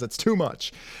much, guys. That's too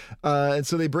much. And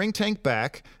so they bring Tank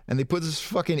back, and they put this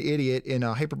fucking idiot in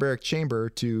a hyperbaric chamber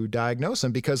to diagnose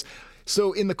him because...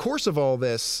 So in the course of all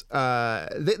this,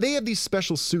 they have these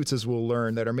special suits, as we'll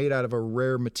learn, that are made out of a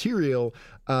rare material,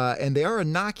 and they are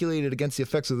inoculated against the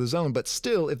effects of the zone. But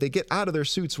still, if they get out of their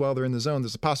suits while they're in the zone,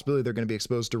 there's a possibility they're going to be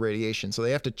exposed to radiation. So they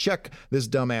have to check this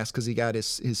dumbass because he got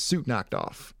his suit knocked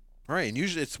off. All right, and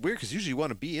usually it's weird because usually you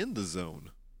want to be in the zone.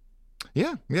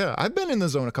 Yeah. I've been in the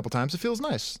zone a couple times. It feels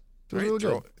nice. Feels really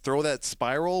good. Throw that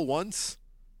spiral once.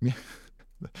 Yeah.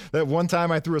 That one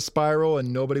time I threw a spiral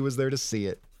and nobody was there to see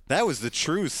it. That was the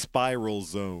true spiral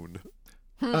zone.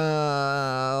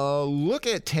 Look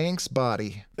at Tank's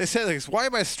body. They said, like, why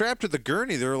am I strapped to the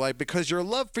gurney? They're like, because your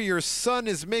love for your son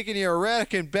is making you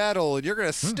erratic in battle, and you're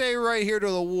going to stay right here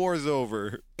till the war's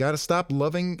over. Gotta stop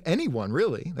loving anyone,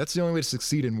 really. That's the only way to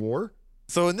succeed in war.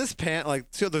 So in this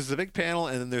so there's a big panel,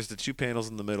 and then there's the 2 panels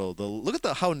in the middle. Look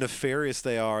at how nefarious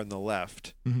they are on the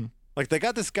left. Mm-hmm. Like, they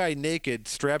got this guy naked,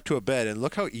 strapped to a bed, and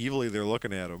look how evilly they're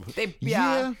looking at him.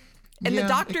 Yeah. And the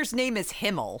doctor's name is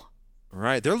Himmel.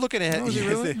 Right, they're looking at. Oh, is he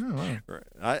really?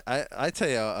 Wow. I tell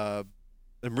you,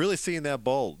 I'm really seeing that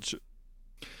bulge.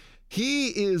 He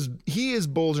is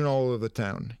bulging all over the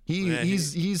town.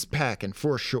 He's packing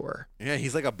for sure. Yeah,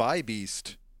 he's like a bi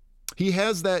beast. He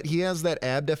has that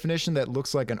ab definition that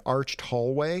looks like an arched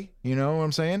hallway. You know what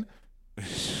I'm saying?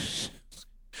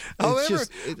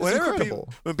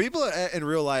 incredible. When people in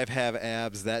real life have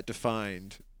abs that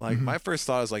defined, like my first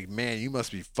thought is like, man, you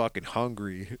must be fucking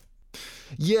hungry.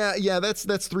 Yeah, that's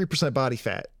 3% body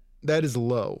fat. That is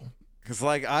low. Because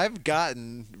like I've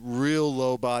gotten real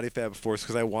low body fat before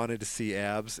because I wanted to see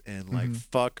abs, and like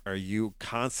fuck, are you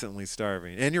constantly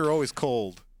starving and you're always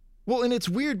cold. Well, and it's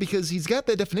weird because he's got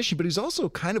that definition, but he's also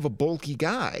kind of a bulky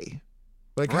guy.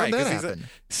 Like, how'd that happen?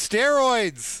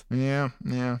 Steroids. Yeah.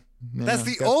 That's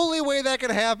the only way that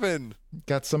could happen.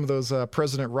 Got some of those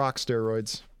President Rock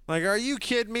steroids. Like, are you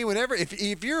kidding me? Whenever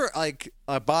if you're like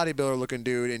a bodybuilder looking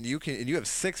dude and you have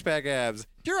 6-pack abs,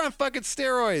 you're on fucking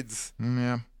steroids.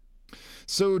 Yeah.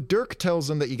 So Dirk tells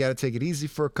him that you got to take it easy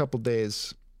for a couple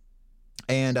days.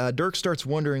 And Dirk starts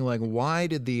wondering, like, why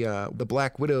did the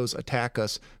Black Widows attack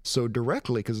us so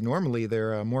directly? Because normally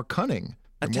they're more cunning,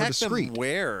 they're more discreet. Them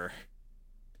where?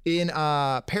 In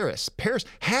Paris.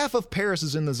 Half of Paris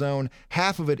is in the zone,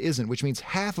 half of it isn't, which means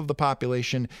half of the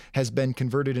population has been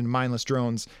converted into mindless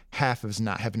drones, half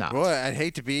have not. Boy, I'd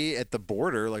hate to be at the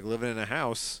border, like living in a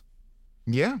house.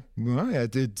 Yeah, well,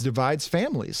 it divides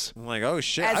families. I'm like, oh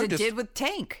shit. As it did with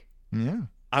Tank. Yeah.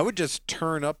 I would just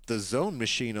turn up the zone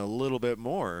machine a little bit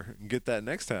more and get that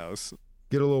next house.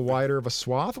 Get a little wider of a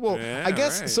swath. Well, yeah, I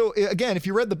guess, so again, if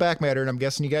you read the back matter, and I'm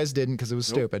guessing you guys didn't because it was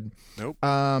stupid. Nope.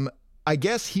 I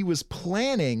guess he was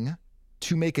planning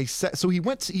to make a set. So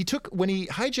when he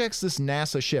hijacks this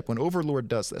NASA ship, when Overlord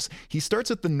does this, he starts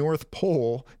at the North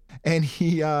Pole and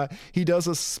he does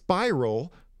a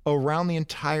spiral around the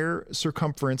entire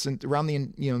circumference and around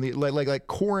like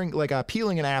coring, like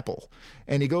peeling an apple.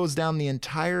 And he goes down the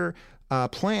entire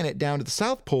planet down to the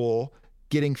South Pole,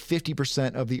 getting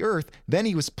 50% of the Earth. Then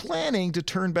he was planning to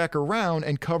turn back around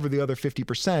and cover the other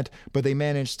 50%, but they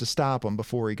managed to stop him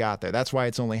before he got there. That's why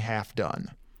it's only half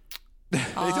done.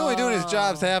 He's only doing his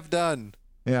job's half done.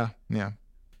 Yeah.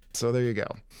 So there you go.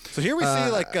 So here we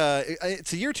see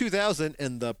it's the year 2000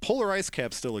 and the polar ice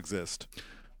caps still exist.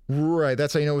 Right.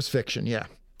 That's how you know it was fiction. Yeah.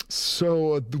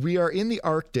 So we are in the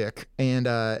Arctic, and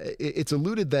it's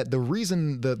alluded that the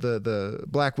reason the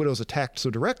Black Widows attacked so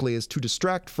directly is to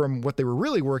distract from what they were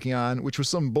really working on, which was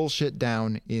some bullshit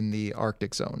down in the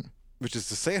Arctic zone. Which is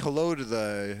to say hello to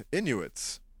the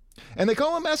Inuits. And they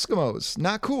call them Eskimos.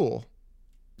 Not cool.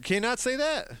 Can you not say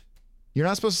that? You're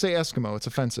not supposed to say Eskimo. It's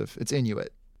offensive. It's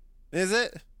Inuit. Is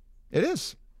it? It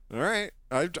is. All right.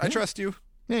 I trust you.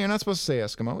 Yeah, you're not supposed to say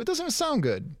Eskimo. It doesn't even sound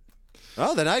good.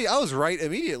 Oh, then I was right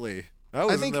immediately. I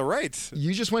was in the right.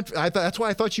 You just went. That's why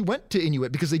I thought you went to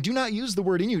Inuit, because they do not use the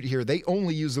word Inuit here. They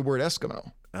only use the word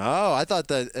Eskimo. Oh, I thought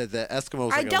that the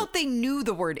Eskimos. I doubt they knew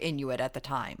the word Inuit at the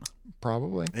time.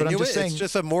 Probably, but Inuit, I'm just saying it's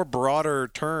just a more broader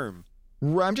term.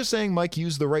 I'm just saying Mike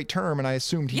used the right term, and I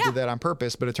assumed he did that on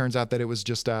purpose, but it turns out that it was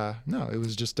just I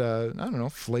don't know,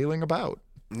 flailing about.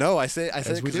 No, I say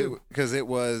because it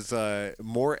was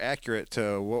more accurate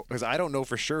to because I don't know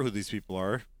for sure who these people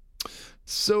are.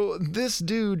 So this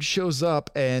dude shows up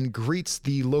and greets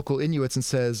the local Inuits and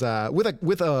says,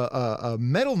 with a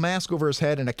metal mask over his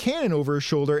head and a cannon over his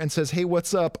shoulder, and says, "Hey,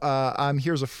 what's up?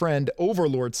 Here's a friend.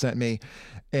 Overlord sent me."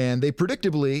 And they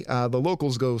predictably, the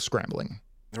locals go scrambling.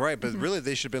 Right, but really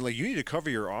they should have been like, "You need to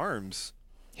cover your arms."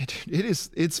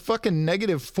 It's fucking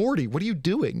 -40. What are you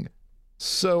doing?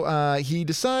 So he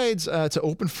decides to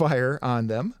open fire on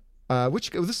them.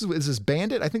 Is this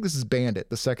Bandit? I think this is Bandit,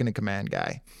 the second in command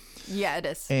guy. Yeah, it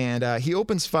is. And he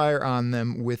opens fire on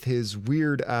them with his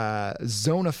weird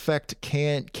zone effect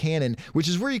cannon, which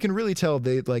is where you can really tell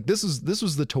this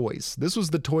was the toys. This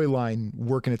was the toy line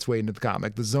working its way into the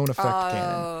comic. The zone effect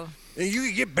cannon. And you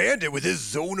can get Bandit with his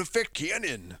zone effect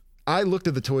cannon. I looked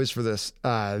at the toys for this.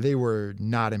 They were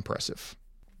not impressive.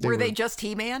 Were they just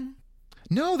He-Man?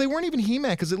 No, they weren't even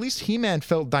He-Man, because at least He-Man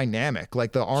felt dynamic.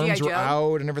 Like the arms were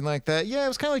out and everything like that. Yeah, it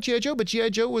was kind of like G.I. Joe, but G.I.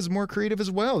 Joe was more creative as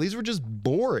well. These were just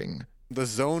boring. The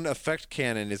Zone Effect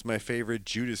Cannon is my favorite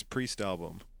Judas Priest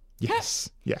album. Yes.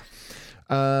 Yeah.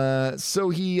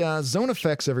 So he zone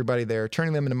effects everybody there,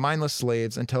 turning them into mindless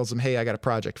slaves, and tells them, "Hey, I got a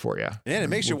project for you." And it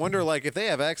makes you wonder, like, if they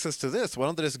have access to this, why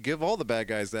don't they just give all the bad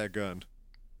guys that gun?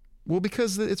 Well,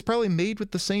 because it's probably made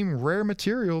with the same rare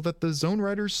material that the Zone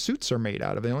Riders' suits are made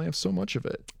out of. They only have so much of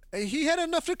it. He had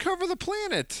enough to cover the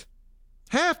planet.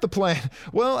 Half the planet.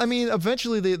 Well, I mean,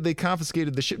 eventually they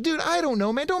confiscated the ship. Dude, I don't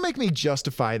know, man. Don't make me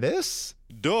justify this.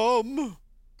 Dumb.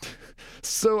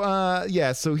 So,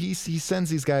 so he sends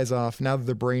these guys off. Now that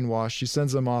they're brainwashed, he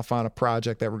sends them off on a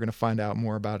project that we're going to find out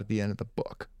more about at the end of the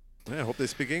book. Yeah, I hope they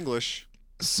speak English.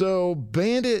 So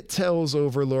Bandit tells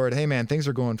Overlord, "Hey man, things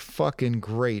are going fucking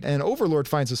great." And Overlord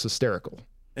finds this hysterical.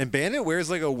 And Bandit wears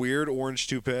like a weird orange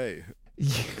toupee.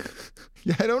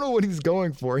 Yeah, I don't know what he's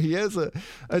going for. He has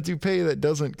a toupee that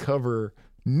doesn't cover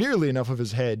nearly enough of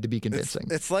his head to be convincing.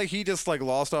 It's like he just like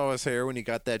lost all his hair when he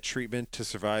got that treatment to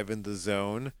survive in the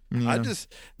zone. I don't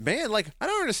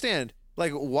understand.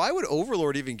 Like, why would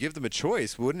Overlord even give them a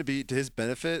choice? Wouldn't it be to his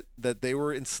benefit that they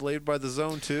were enslaved by the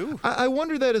zone too? I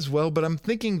wonder that as well, but I'm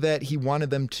thinking that he wanted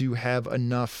them to have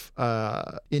enough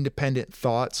independent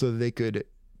thought so that they could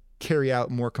carry out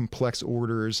more complex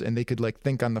orders and they could like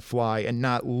think on the fly and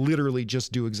not literally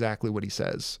just do exactly what he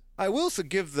says. I will also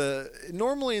give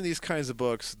normally in these kinds of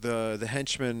books, the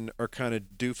henchmen are kind of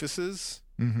doofuses.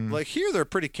 Mm-hmm. Like here, they're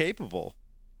pretty capable.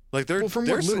 Like they're from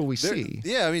they're, what little we see.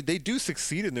 Yeah, I mean they do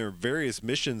succeed in their various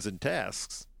missions and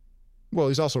tasks. Well,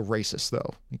 he's also racist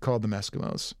though. He called them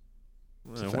Eskimos.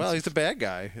 Well, he's a bad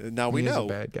guy. Now we know. He is a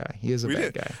bad guy. He is a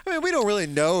bad guy. I mean, we don't really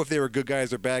know if they were good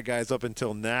guys or bad guys up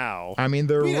until now. I mean,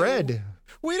 they're red.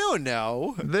 We don't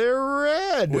know. They're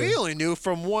red. We only knew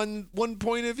from one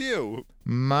point of view.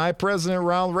 My president,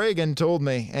 Ronald Reagan, told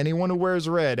me anyone who wears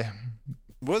red.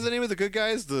 What was the name of the good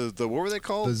guys? The what were they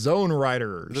called? The Zone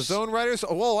Riders. The Zone Riders?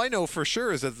 Oh, well, I know for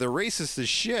sure is that they're racist as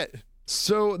shit.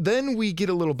 So then we get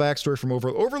a little backstory from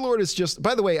Overlord. Overlord is just,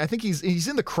 by the way, I think he's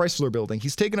in the Chrysler building.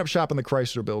 He's taking up shop in the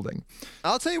Chrysler building.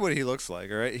 I'll tell you what he looks like,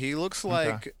 all right? He looks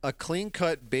like a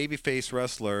clean-cut babyface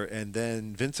wrestler, and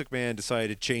then Vince McMahon decided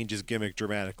to change his gimmick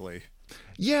dramatically.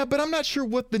 Yeah, but I'm not sure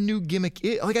what the new gimmick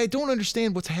is. Like, I don't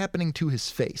understand what's happening to his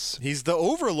face. He's the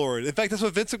Overlord. In fact, that's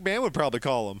what Vince McMahon would probably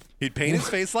call him. He'd paint his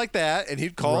face like that, and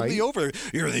he'd call him the Overlord.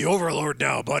 You're the Overlord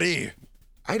now, buddy.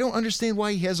 I don't understand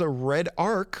why he has a red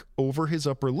arc over his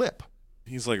upper lip.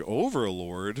 He's like,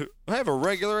 Overlord? I have a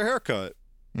regular haircut.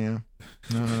 Yeah.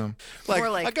 No. More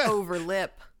like over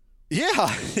lip.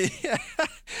 Yeah.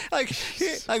 like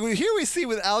here we see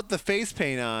without the face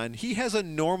paint on, he has a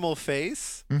normal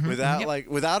face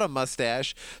without a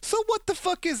mustache. So what the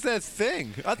fuck is that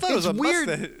thing? I thought it was a weird.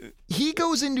 mustache. He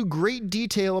goes into great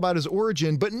detail about his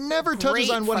origin, but never touches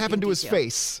on what happened to his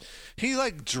face. He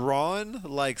like drawn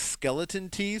like skeleton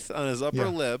teeth on his upper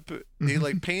lip. He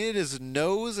like painted his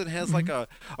nose and has like a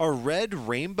red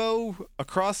rainbow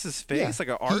across his face, like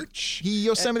an arch. He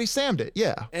Yosemite Sam'd it,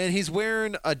 yeah. And he's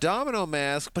wearing a domino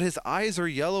mask, but his eyes are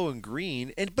yellow and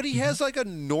green. But he has like a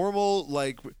normal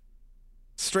like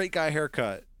straight guy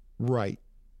haircut. Right.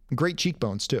 Great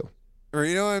cheekbones too. Or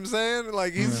you know what I'm saying?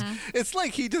 Like it's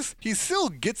like he still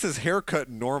gets his haircut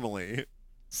normally.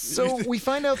 So we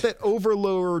find out that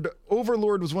Overlord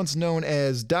was once known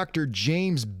as Dr.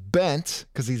 James Bent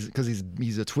because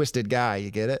he's a twisted guy.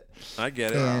 You get it? I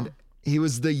get it. And he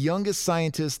was the youngest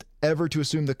scientist ever to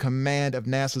assume the command of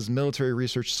NASA's military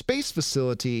research space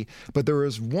facility. But there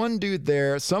was one dude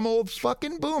there, some old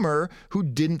fucking boomer, who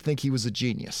didn't think he was a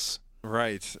genius.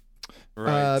 Right.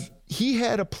 He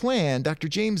had a plan. Dr.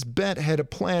 James Bent had a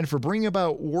plan for bringing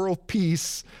about world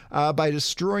peace by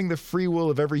destroying the free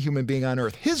will of every human being on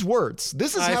Earth. His words.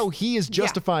 This is how he is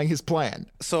justifying his plan.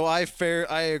 So I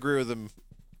agree with him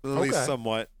at least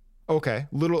somewhat. Okay,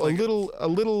 a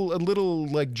little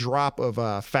like drop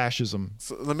of fascism.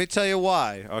 So let me tell you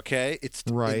why. Okay, it's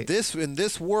in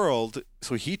this world.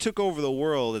 So he took over the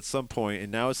world at some point,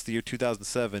 and now it's the year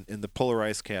 2007, and the polar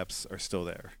ice caps are still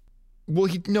there. Well,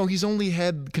 he's only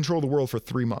had control of the world for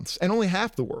 3 months, and only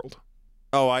half the world.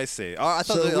 Oh, I see. I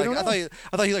thought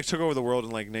he like took over the world in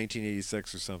like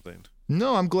 1986 or something.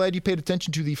 No, I'm glad you paid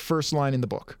attention to the first line in the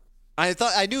book.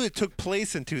 I knew it took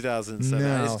place in 2007.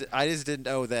 No. I just didn't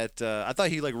know that. I thought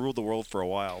he like ruled the world for a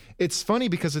while. It's funny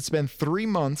because it's been 3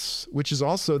 months, which is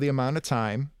also the amount of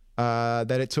time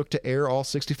that it took to air all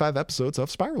 65 episodes of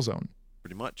Spiral Zone.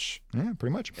 Pretty much. Yeah,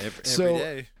 pretty much. Every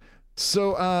day.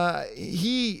 So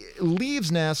he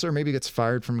leaves NASA, or maybe gets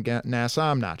fired from NASA.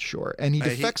 I'm not sure. And he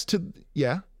defects to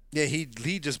Yeah, he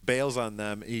just bails on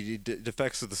them. He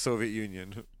defects to the Soviet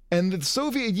Union. And the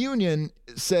Soviet Union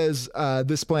says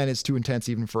this plan is too intense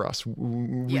even for us.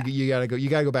 You gotta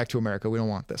go back to America. We don't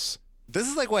want this. This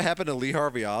is like what happened to Lee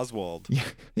Harvey Oswald.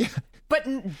 Yeah. But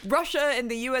Russia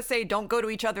and the USA don't go to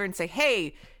each other and say,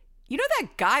 "Hey, you know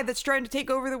that guy that's trying to take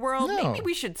over the world? No. Maybe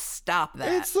we should stop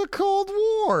that." It's the Cold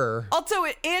War. Also,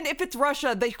 and if it's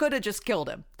Russia, they could have just killed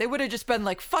him. They would have just been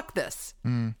like, "Fuck this."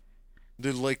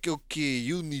 They're like, "Okay,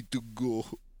 you need to go."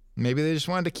 Maybe they just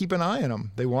wanted to keep an eye on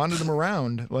him. They wanted him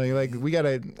around. Like we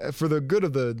gotta, for the good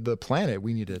of the planet,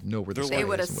 we need to know where this guy is. They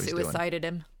would have and what he's doing. suicided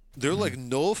him. They're like,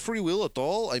 no free will at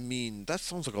all? I mean, that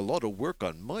sounds like a lot of work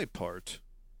on my part.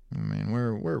 I mean,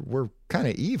 we're kind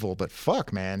of evil, but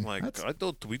fuck, man. Like,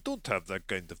 we don't have that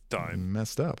kind of time.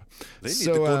 Messed up. They need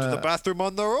to go to the bathroom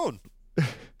on their own.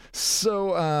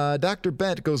 So Dr.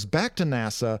 Bent goes back to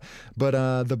NASA,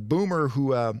 but the boomer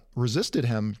who resisted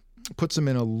him puts him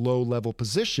in a low-level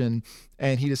position,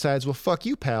 and he decides, well, fuck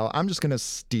you, pal. I'm just going to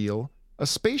steal a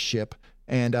spaceship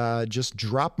and just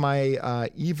drop my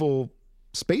evil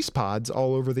space pods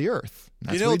all over the Earth.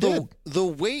 That's what he did. The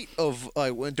weight of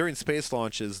during space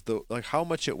launches, how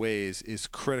much it weighs is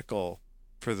critical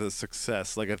for the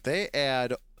success. Like if they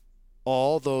add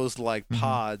all those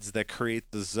pods that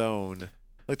create the zone,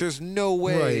 like there's no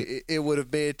way it would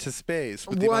have made it to space.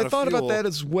 Well, I thought about that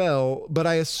as well, but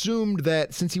I assumed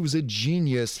that since he was a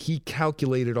genius, he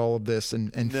calculated all of this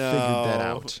and figured that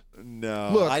out. No,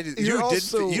 look,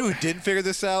 you didn't figure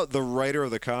this out. The writer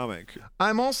of the comic.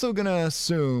 I'm also gonna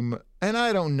assume, and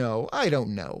I don't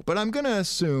know, but I'm gonna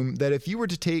assume that if you were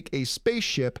to take a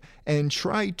spaceship and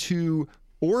try to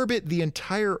orbit the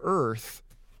entire Earth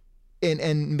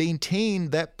and maintain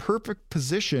that perfect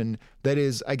position that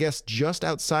is, I guess, just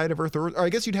outside of Earth, or I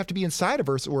guess you'd have to be inside of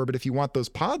Earth's orbit if you want those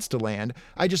pods to land.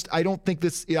 I don't think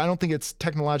it's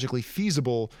technologically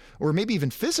feasible, or maybe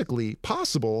even physically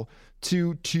possible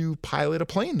to pilot a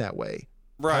plane that way.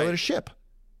 Right. Pilot a ship.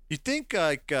 You think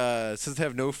since they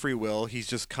have no free will, he's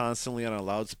just constantly on a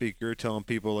loudspeaker telling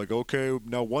people like, okay,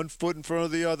 now 1 foot in front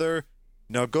of the other.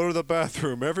 Now go to the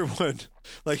bathroom, everyone.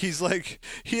 He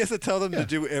has to tell them to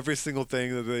do every single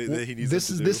thing that he needs them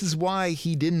to do. This is why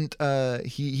he didn't.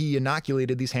 He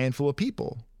inoculated these handful of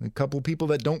people, a couple of people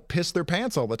that don't piss their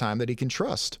pants all the time that he can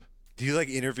trust. Do you like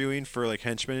interviewing for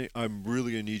henchmen? I'm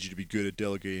really gonna need you to be good at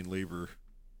delegating labor.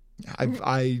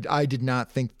 I did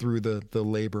not think through the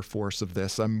labor force of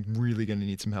this. I'm really going to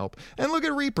need some help. And look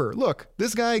at Reaper. Look,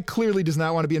 this guy clearly does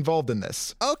not want to be involved in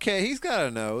this. Okay, he's got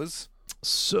a nose.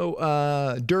 So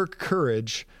Dirk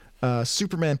Courage,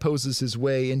 Superman poses his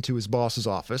way into his boss's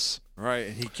office. Right,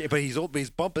 and he's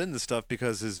bumping into stuff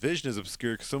because his vision is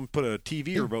obscured because someone put a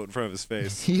TV remote in front of his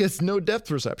face. He has no depth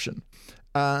perception.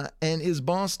 And his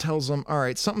boss tells him, all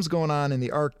right, something's going on in the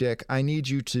Arctic. I need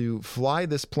you to fly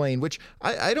this plane, which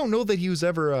I don't know that he was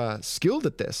ever skilled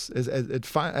at this,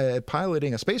 at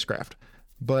piloting a spacecraft.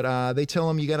 But they tell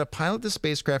him, you got to pilot the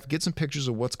spacecraft, get some pictures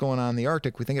of what's going on in the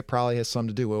Arctic. We think it probably has something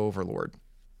to do with Overlord.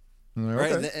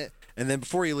 Right, okay. And then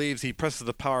before he leaves, he presses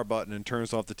the power button and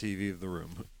turns off the TV of the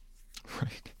room.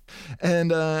 Right.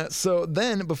 And so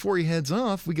then, before he heads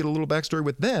off, we get a little backstory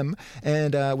with them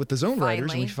and with the Zone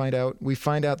Riders, and we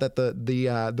find out that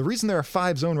the reason there are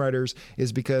 5 Zone Riders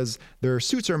is because their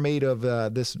suits are made of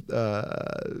this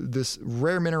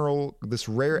rare mineral, this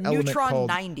rare element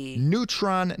called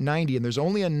Neutron 90, and there's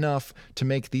only enough to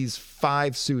make these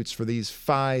 5 suits for these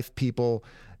 5 people.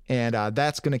 And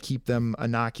that's going to keep them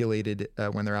inoculated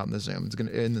when they're out in the zone. It's going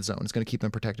to keep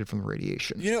them protected from the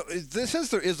radiation. Since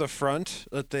there is a front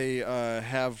that they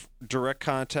have direct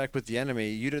contact with the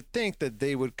enemy, you'd think that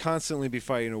they would constantly be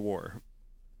fighting a war.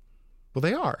 Well,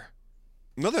 they are.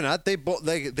 No, they're not. They're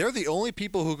the only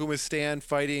people who can withstand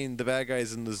fighting the bad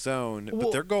guys in the zone.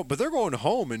 Well, but they're going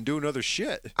home and doing other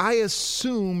shit. I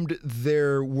assumed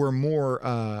there were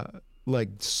more. Like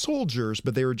soldiers,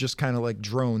 but they were just kind of like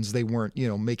drones. They weren't,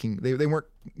 they weren't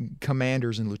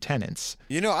commanders and lieutenants.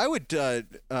 I would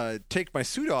take my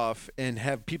suit off and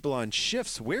have people on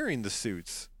shifts wearing the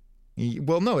suits.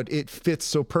 Well, no, it fits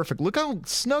so perfect. Look how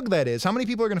snug that is. How many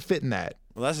people are going to fit in that?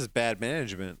 Well, that's just bad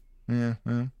management. Yeah.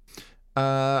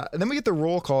 Then we get the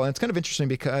roll call, and it's kind of interesting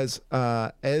because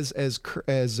as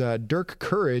Dirk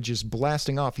Courage is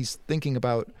blasting off, he's thinking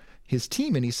about his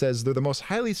team, and he says they're the most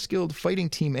highly skilled fighting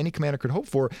team any commander could hope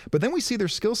for. But then we see their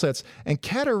skill sets, and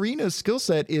Katarina's skill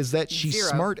set is that she's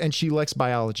smart and she likes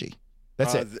biology.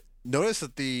 That's it. Notice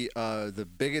that the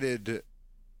bigoted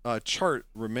chart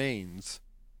remains.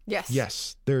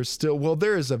 Yes. There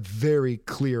is a very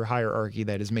clear hierarchy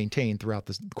that is maintained throughout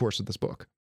the course of this book.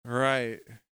 Right.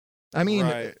 I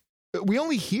mean, we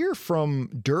only hear from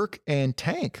Dirk and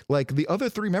Tank. Like the other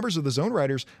 3 members of the Zone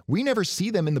Riders, we never see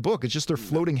them in the book. It's just their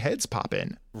floating heads pop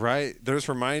in. Right. They're just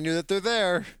reminding you that they're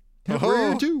there. We're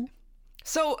here too.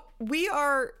 So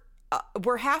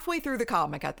we're halfway through the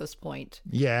comic at this point.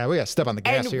 Yeah, we got to step on the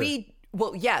gas here.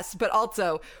 Yes, but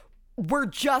also we're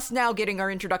just now getting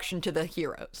our introduction to the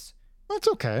heroes. That's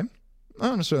okay. I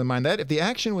don't necessarily mind that. If the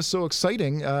action was so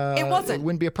exciting, it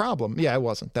wouldn't be a problem. Yeah, it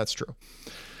wasn't. That's true.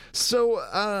 So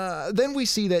then we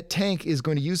see that Tank is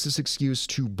going to use this excuse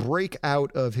to break out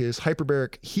of his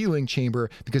hyperbaric healing chamber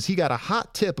because he got a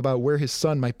hot tip about where his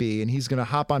son might be, and he's going to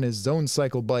hop on his Zone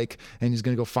Cycle bike and he's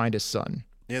going to go find his son.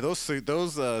 Yeah, those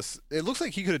it looks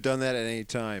like he could have done that at any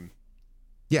time.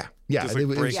 Yeah. Just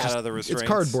break out of the restraints. It's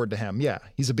cardboard to him. Yeah,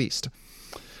 he's a beast.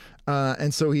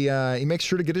 And so he makes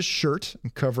sure to get his shirt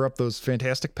and cover up those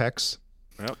fantastic pecs.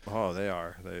 Yep. Oh, they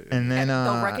are. And then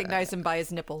don't recognize him by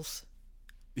his nipples.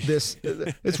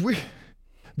 It's weird.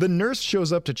 The nurse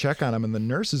shows up to check on him, and the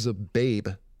nurse is a babe.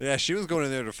 Yeah, she was going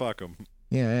in there to fuck him.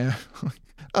 Yeah.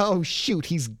 Oh, shoot,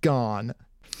 he's gone.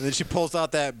 And then she pulls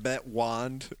out that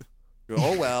wand.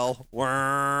 Oh, well.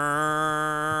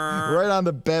 Right on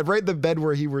the bed, right in the bed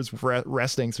where he was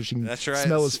resting so she can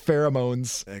smell his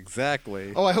pheromones.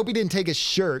 Exactly. Oh, I hope he didn't take his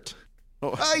shirt.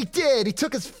 Oh, he did. He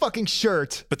took his fucking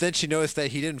shirt. But then she noticed that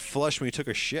he didn't flush when he took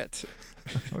a shit.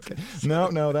 Okay.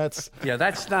 No, that's... Yeah,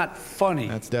 that's not funny.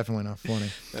 That's definitely not funny.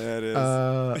 That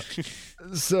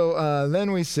is. So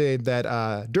then we say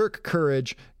that Dirk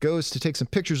Courage goes to take some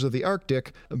pictures of the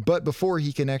Arctic, but before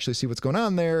he can actually see what's going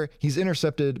on there, he's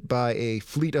intercepted by a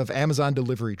fleet of Amazon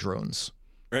delivery drones.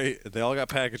 Right. They all got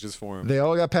packages for him. They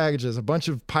all got packages. A bunch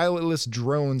of pilotless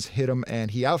drones hit him,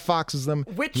 and he outfoxes them.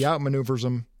 He outmaneuvers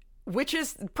them. Which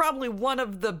is probably one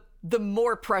of the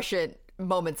more prescient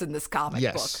moments in this comic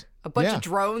book. A bunch of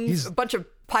drones, a bunch of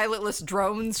pilotless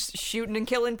drones shooting and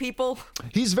killing people.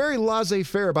 He's very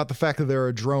laissez-faire about the fact that there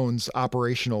are drones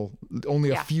operational only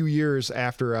a few years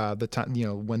after the time,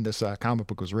 when this comic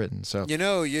book was written. So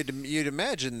you'd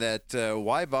imagine that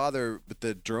why bother with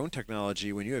the drone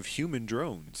technology when you have human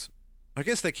drones? I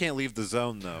guess they can't leave the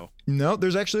zone, though. No,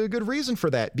 there's actually a good reason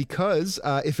for that, because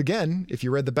if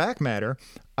you read the back matter,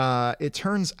 it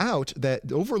turns out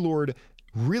that Overlord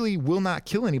really will not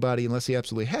kill anybody unless he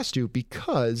absolutely has to,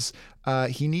 because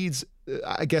he needs,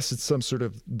 I guess it's some sort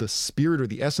of the spirit or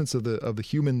the essence of the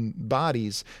human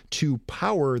bodies to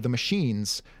power the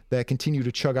machines that continue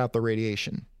to chug out the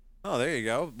radiation. Oh, there you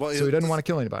go. Well, so he doesn't want to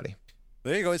kill anybody.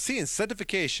 There you go. See,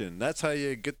 incentivization. That's how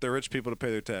you get the rich people to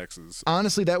pay their taxes.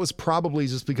 Honestly, that was probably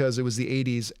just because it was the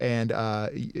 80s and,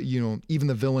 even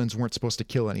the villains weren't supposed to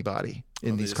kill anybody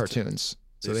in these cartoons.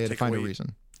 So they had to find a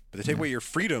reason. But they take away your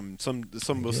freedom. Some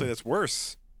will say that's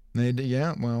worse.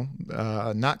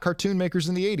 Not cartoon makers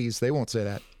in the 80s. They won't say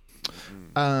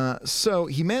that. So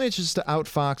he manages to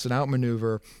outfox and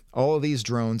outmaneuver all of these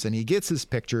drones, and he gets his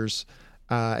pictures,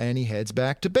 and he heads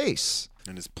back to base.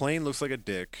 And his plane looks like a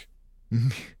dick.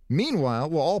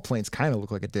 Meanwhile, all planes kind of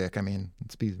look like a dick. I mean,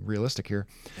 let's be realistic here.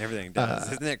 Everything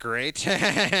does. Isn't it great?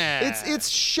 It's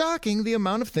shocking the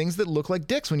amount of things that look like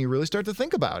dicks when you really start to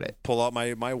think about it. Pull out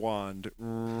my wand.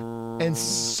 And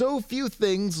so few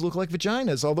things look like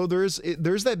vaginas, although there's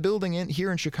that building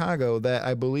here in Chicago that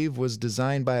I believe was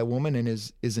designed by a woman and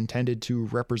is intended to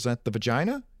represent the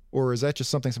vagina? Or is that just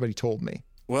something somebody told me?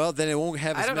 Well, then it won't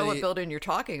have I don't know what building you're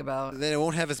talking about. Then it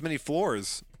won't have as many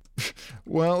floors.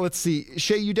 Well, let's see.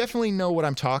 Shay, you definitely know what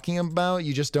I'm talking about.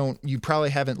 You just don't, you probably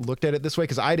haven't looked at it this way,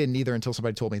 because I didn't either until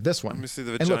somebody told me this one. Let me see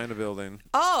the vagina building.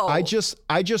 Oh. I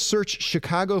just searched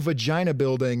Chicago vagina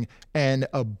building and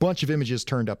a bunch of images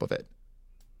turned up of it.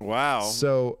 Wow.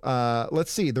 So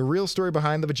let's see. The real story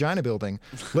behind the vagina building.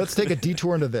 Let's take a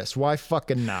detour into this. Why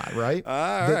fucking not, right?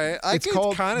 All right. It's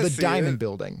called the Diamond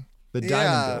Building. The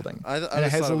Diamond Building. And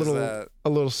it has a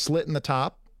little slit in the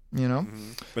top,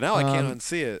 Mm-hmm. But now I can't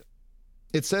unsee it.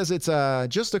 It says it's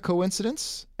just a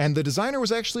coincidence, and the designer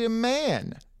was actually a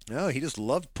man. No, he just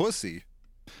loved pussy.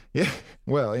 Yeah,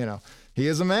 well, he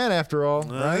is a man after all,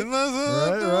 right?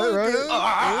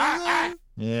 Right.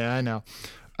 Yeah, I know.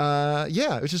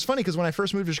 Which is funny because when I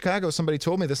first moved to Chicago, somebody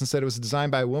told me this and said it was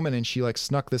designed by a woman, and she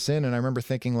snuck this in, and I remember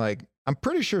thinking I'm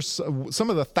pretty sure some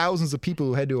of the thousands of people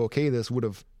who had to okay this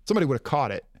somebody would have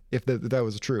caught it if that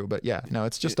was true. But yeah, no,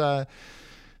 it's just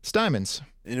it's diamonds.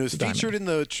 And it was featured in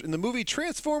the movie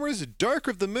Transformers: Dark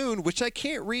of the Moon, which I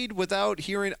can't read without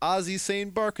hearing Ozzy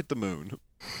saying "Bark at the Moon."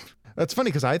 That's funny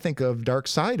because I think of Dark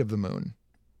Side of the Moon.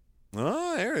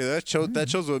 Oh, that shows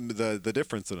the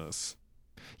difference in us.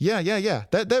 Yeah.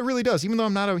 That really does. Even though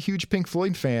I'm not a huge Pink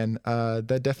Floyd fan,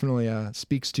 that definitely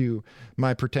speaks to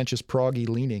my pretentious proggy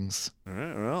leanings. All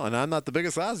right, well, and I'm not the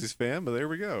biggest Ozzy fan, but there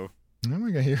we go.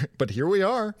 But here we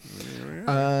are.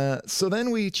 So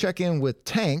then we check in with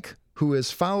Tank, who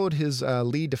has followed his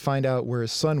lead to find out where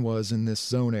his son was in this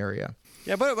zone area.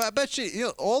 Yeah, but I bet you,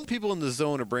 all the people in the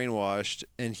zone are brainwashed,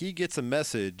 and he gets a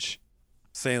message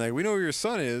saying, we know where your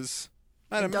son is.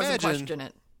 I'd imagine. Doesn't question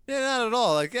it. Yeah, not at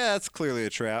all. That's clearly a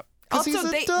trap. Because he's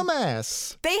a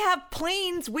dumbass. They have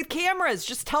planes with cameras.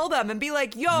 Just tell them and be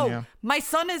like, yo, my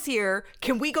son is here.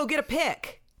 Can we go get a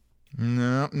pic?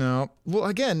 No. Well,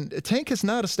 again, Tank has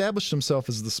not established himself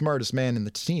as the smartest man in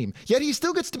the team, yet he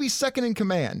still gets to be second in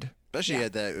command. Especially he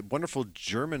had that wonderful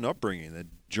German upbringing, that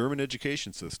German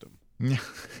education system. He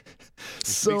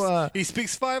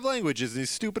speaks 5 languages and he's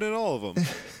stupid in all of them.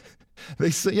 They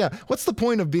say, what's the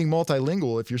point of being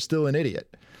multilingual if you're still an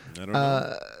idiot? I don't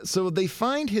know. So they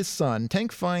find his son.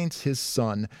 Tank finds his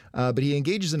son, but he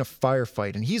engages in a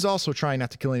firefight, and he's also trying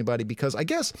not to kill anybody because I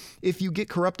guess if you get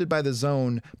corrupted by the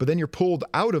zone, but then you're pulled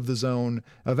out of the zone,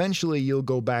 eventually you'll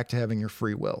go back to having your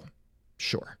free will.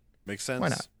 Sure. Makes sense. Why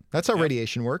not? That's how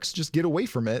radiation works. Just get away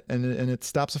from it, and it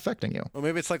stops affecting you. Well,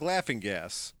 maybe it's like laughing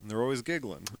gas. And they're always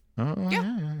giggling. Oh,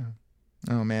 yeah.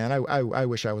 Oh, man. I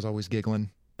wish I was always giggling.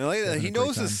 And like, Having he a great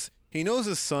knows time. he knows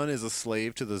his son is a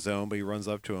slave to the zone, but he runs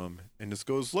up to him and just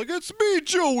goes like, "It's me,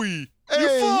 Joey, your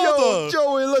Hey, father." yo,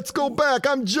 Joey, let's go back.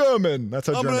 I'm German. That's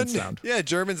how I'm Germans gonna- sound. Yeah,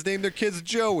 Germans name their kids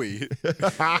Joey.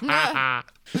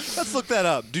 Let's look that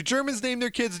up. Do Germans name their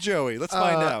kids Joey? Let's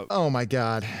find out. Oh, my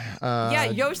God.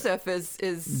 Yeah, Joseph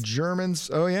is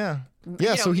Germans. Oh, yeah.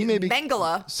 Yeah, you so know, he may be.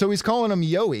 Mengele. So he's calling him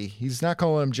Yoey. He's not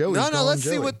calling him Joey. No, he's no. calling Let's him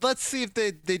see Joey. what. Let's see if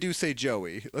they do say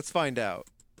Joey. Let's find out.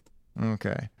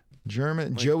 Okay.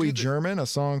 German. Joey do the- German, a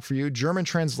song for you. German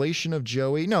translation of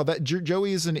Joey. No, that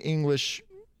Joey is in English.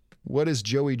 What is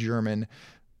Joey German?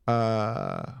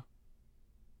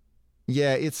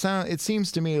 Yeah, it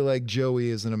seems to me like Joey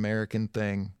is an American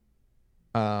thing.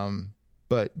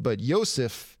 But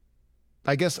Joseph,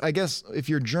 I guess if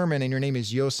you're German and your name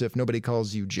is Joseph, nobody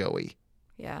calls you Joey.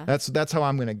 Yeah. That's how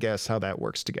I'm gonna guess how that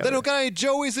works together. They don't got any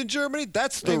Joeys in Germany.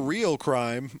 That's the real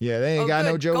crime. Yeah, they ain't got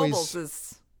no good. Joeys. Goebbels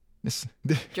is It's-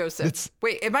 Joseph. it's-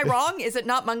 Wait, am I wrong? Is it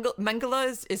not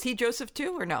Mengele? Is he Joseph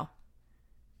too, or no?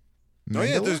 Oh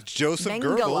yeah, Mengele? there's Joseph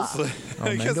Mengele. Goebbels.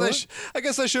 Mengele? I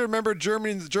guess I should remember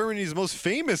Germany's most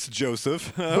famous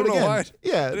Joseph. I But don't know again, why.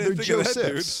 yeah, I they're didn't think of that dude.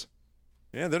 Josephs.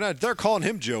 Yeah, they're calling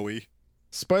him Joey.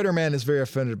 Spider-Man is very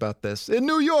offended about this. In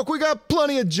New York, we got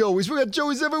plenty of Joeys. We got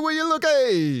Joeys everywhere you look.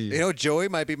 Hey, You know, Joey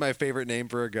might be my favorite name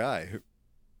for a guy.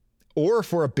 or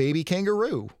for a baby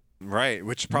kangaroo. Right,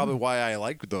 which is probably why I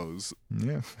like those.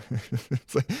 Yeah,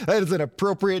 that is an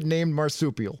appropriate named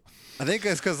marsupial. I think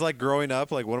it's because, like, growing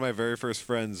up, like, one of my very first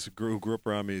friends who grew up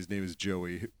around me, his name is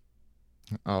Joey.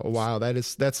 Oh wow,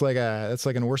 that's like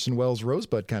an Orson Welles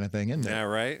Rosebud kind of thing, isn't it? Yeah,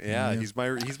 right? Yeah, he's my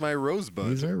rosebud.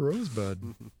 He's a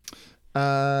Rosebud.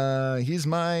 He's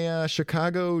my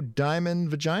Chicago diamond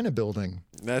vagina building.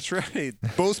 That's right.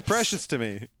 Most precious to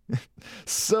me.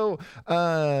 So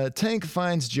Tank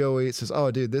finds Joey. Says,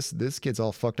 "Oh, dude, this kid's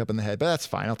all fucked up in the head, but that's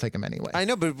fine. I'll take him anyway." I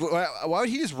know, but why would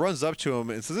he just runs up to him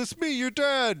and says, "It's me, your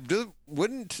dad"?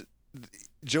 Wouldn't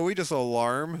Joey just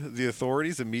alarm the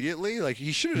authorities immediately? Like,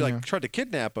 he should have like tried to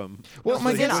kidnap him. Well,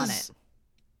 my He's in guess on is it.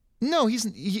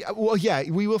 no. Well, yeah,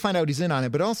 we will find out he's in on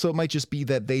it, but also it might just be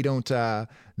that they don't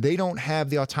have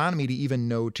the autonomy to even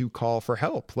know to call for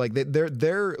help. Like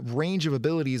their range of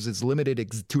abilities is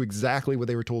limited to exactly what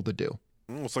they were told to do.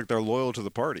 It's like they're loyal to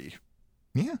the party.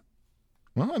 Yeah.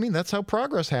 Well, I mean, that's how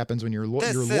progress happens when you're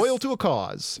This you're is- loyal to a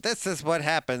cause. This is what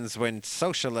happens when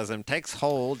socialism takes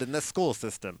hold in the school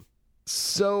system.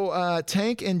 So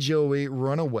Tank and Joey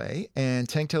run away, and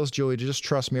Tank tells Joey to just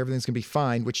trust me, everything's gonna be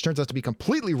fine, which turns out to be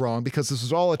completely wrong because this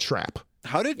is all a trap.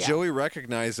 How did Joey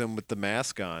recognize him with the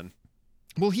mask on?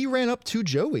 Well, he ran up to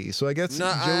Joey, so I guess No,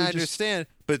 Joey I just understand,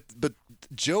 but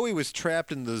Joey was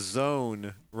trapped in the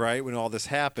zone, right, when all this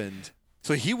happened.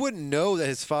 So he wouldn't know that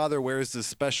his father wears this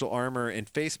special armor and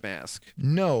face mask.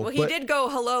 no. Well, he but did go,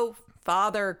 "Hello,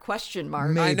 father?" ?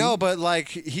 Maybe. I know, but like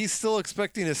he's still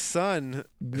expecting his son,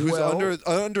 who's Well,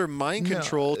 under mind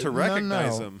control, to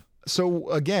recognize no. him. So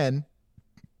again,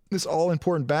 this all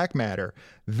important back matter.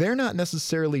 They're not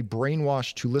necessarily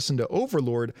brainwashed to listen to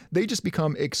Overlord. They just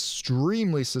become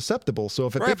extremely susceptible. So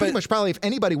if Right, they pretty but- much probably if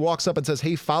anybody walks up and says,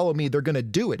 "Hey, follow me," they're gonna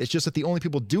do it. It's just that the only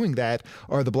people doing that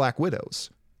are the Black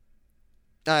Widows.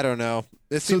 I don't know.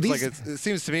 It So seems like these- it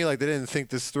seems to me like they didn't think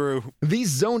this through. These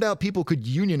zoned out people could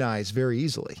unionize very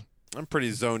easily. I'm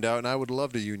pretty zoned out, and I would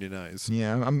love to unionize.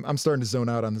 Yeah, I'm starting to zone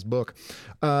out on this book.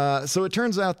 So it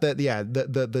turns out that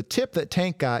the tip that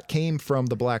Tank got came from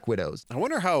the Black Widows. I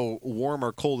wonder how warm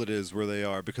or cold it is where they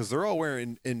are, because they're all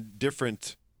wearing in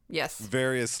different, Yes.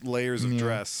 various layers of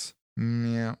dress.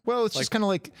 Yeah. Well, it's just kind of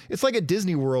like it's like at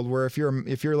Disney World where if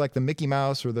you're like the Mickey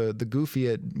Mouse or the Goofy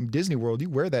at Disney World, you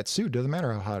wear that suit. Doesn't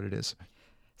matter how hot it is.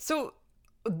 So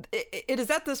it is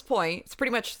at this point, it's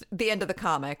pretty much the end of the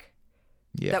comic,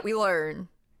 Yeah. that we learn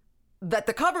that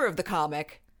the cover of the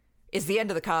comic is the end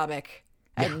of the comic,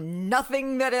 and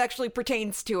nothing that actually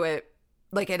pertains to it,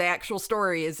 like an actual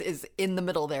story, is in the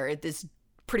middle there. It is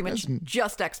pretty much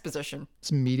just exposition.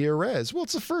 It's media res. Well,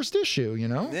 it's the first issue, you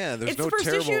know. Yeah, there's It's no the first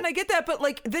terrible. issue, and I get that, but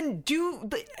like, then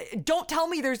don't tell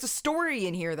me there's a story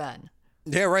in here then.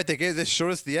 Yeah, right. They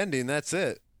showed us the ending. That's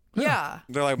it. Yeah.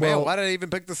 They're like, man, Well- why did I even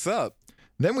pick this up?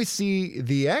 Then we see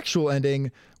the actual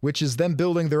ending, which is them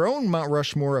building their own Mount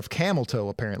Rushmore of camel toe,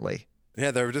 apparently.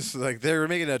 Yeah, they were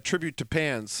making a tribute to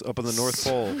Pants up on the North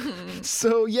Pole.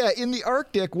 So yeah, in the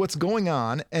Arctic, what's going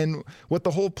on, and what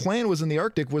the whole plan was in the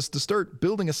Arctic was to start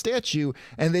building a statue,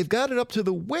 and they've got it up to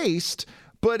the waist,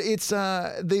 but it's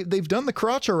they've done the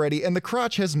crotch already, and the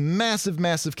crotch has massive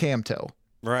cam toe.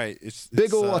 Right. It's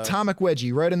Big old atomic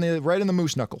wedgie right in the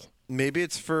moose knuckle. Maybe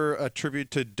it's for a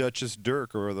tribute to Duchess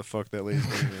Dirk, or whatever the fuck that lady's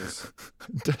name is.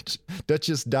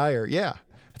 Duchess Dyer. Yeah.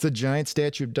 It's a giant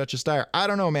statue of Duchess Dyer. I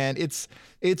don't know, man. It's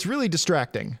really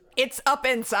distracting. It's up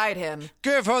inside him.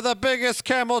 Give her the biggest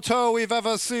camel toe we've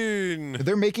ever seen.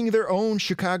 They're making their own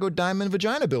Chicago Diamond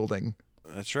Vagina building.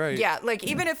 That's right. Yeah, like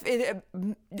even if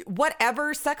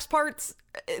whatever sex parts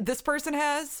this person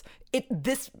has,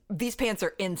 these pants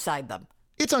are inside them.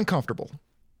 It's uncomfortable.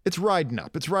 It's riding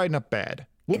up. It's riding up bad.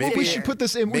 We should put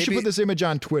this in. We should put this image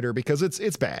on Twitter because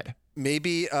it's bad.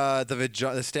 Maybe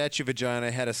the statue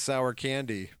vagina had a sour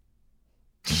candy.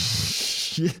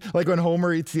 Like when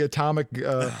Homer eats the atomic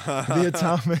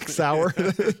sour,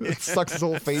 it sucks his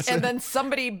whole face in. And then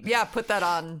somebody, put that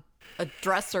on a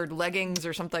dress or leggings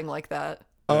or something like that.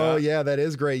 Oh yeah, that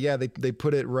is great. Yeah, they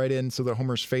put it right in so that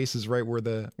Homer's face is right where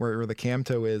the cam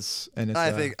toe is, and it's.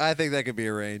 I think that could be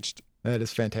arranged. That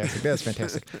is fantastic. That's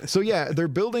fantastic. So yeah, they're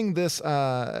building this.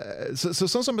 So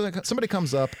somebody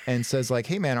comes up and says like,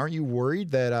 "Hey man, aren't you worried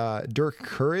that Dirk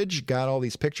Courage got all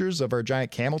these pictures of our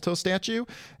giant camel toe statue?"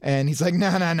 And he's like,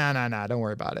 "Nah, don't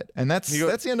worry about it." And that's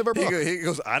the end of our book. He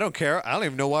goes, "I don't care. I don't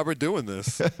even know why we're doing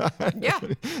this." Yeah,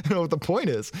 I don't know what the point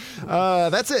is.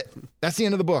 That's it. That's the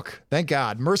end of the book. Thank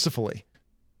God, mercifully.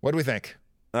 What do we think?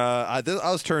 I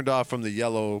was turned off from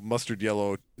the mustard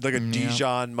yellow, like a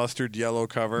Dijon mustard yellow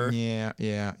cover. Yeah.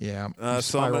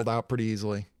 Spiraled out pretty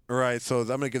easily. Right, so I'm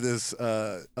gonna give this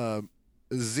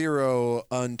 0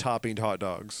 untoppinged hot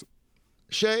dogs.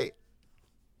 Shay?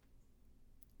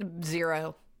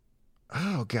 0.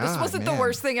 Oh God! This wasn't the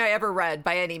worst thing I ever read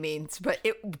by any means, but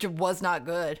it was not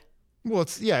good. Well,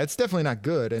 it's definitely not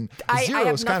good, and 0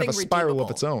 is kind of a spiral of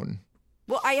its own.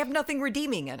 Well, I have nothing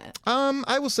redeeming in it.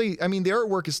 I will say, I mean, the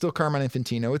artwork is still Carmine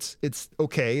Infantino. It's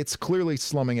okay. It's clearly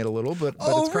slumming it a little, but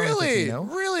it's Carmine Infantino.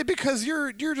 Really? Because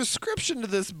your description to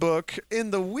this book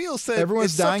in the wheel said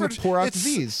everyone's dying of poor art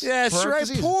disease. Yeah,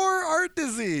 right. Poor art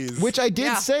disease. Which I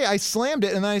did say. I slammed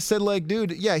it, and I said, like,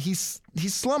 dude, yeah, he's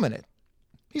slumming it.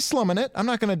 He's slumming it. I'm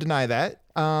not going to deny that.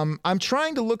 I'm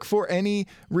trying to look for any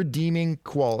redeeming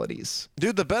qualities.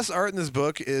 Dude, the best art in this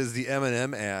book is the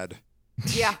M&M ad.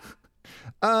 Yeah.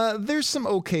 There's some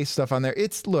okay stuff on there.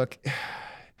 Look,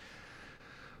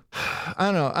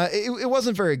 I don't know. It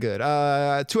wasn't very good. 2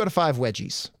 out of 5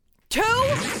 wedgies. 2?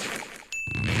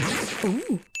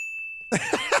 Ooh.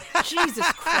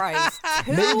 Jesus Christ.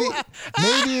 2?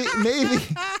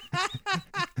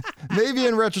 Maybe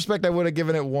in retrospect I would have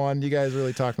given it 1. You guys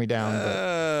really talked me down.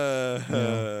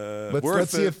 But,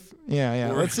 let's see if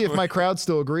let's see if my crowd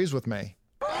still agrees with me.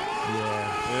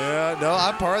 No,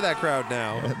 I'm part of that crowd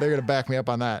now. They're going to back me up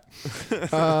on that.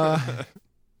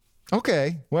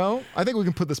 Okay, well, I think we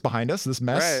can put this behind us, this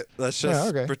mess. Right, let's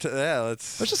just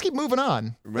let's just keep moving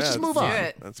on. Let's just move on.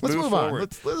 Let's move on.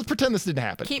 Let's pretend this didn't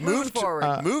happen. Keep moving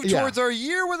forward. Move towards our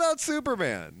year without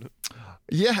Superman.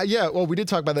 Yeah. Well, we did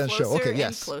talk about that in the show. Okay,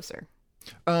 yes. Closer.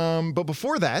 But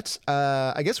before that,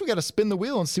 I guess we got to spin the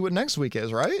wheel and see what next week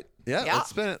is, right? Yeah. Let's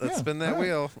spin it. Let's spin that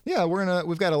wheel. Yeah,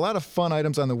 we've got a lot of fun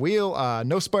items on the wheel.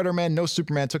 No Spider-Man, no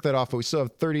Superman, took that off, but we still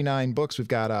have 39 books. We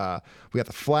got The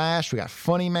Flash, we got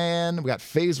Funny Man, we got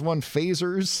Phase 1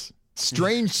 phasers,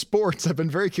 Strange Sports. I've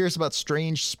been very curious about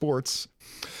Strange Sports.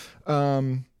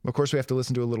 Of course, we have to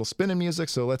listen to a little spinning music,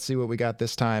 so let's see what we got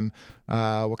this time.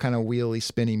 What kind of wheelie,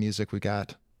 spinny music we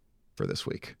got for this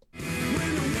week.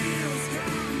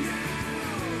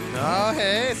 Oh,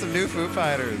 hey, some new Foo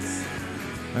Fighters.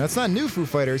 That's not new Foo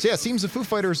Fighters. Yeah, it seems the Foo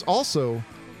Fighters also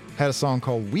had a song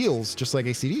called Wheels, just like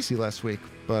AC/DC last week.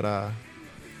 But I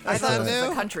thought it was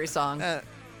a country song. It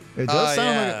does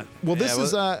sound like. Well, this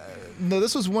is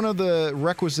this was one of the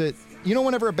requisite. You know,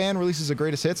 whenever a band releases a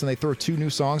greatest hits and they throw 2 new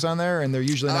songs on there and they're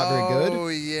usually not very good. Oh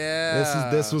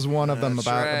yeah. This was one of them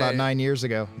about 9 years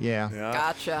ago. Yeah.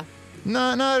 Gotcha.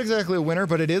 Not exactly a winner,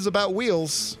 but it is about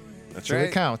wheels. That's so right.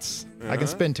 It counts. I can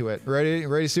spin to it. Ready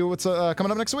to see what's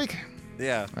coming up next week?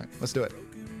 Yeah. All right, let's do it.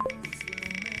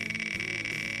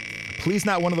 Please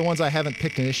not one of the ones I haven't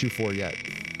picked an issue for yet.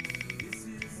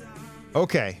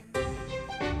 Okay.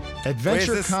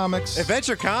 Adventure Comics.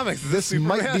 Adventure Comics. This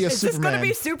might be a Is Superman. this gonna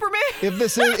be Superman? If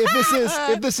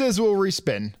this is, we'll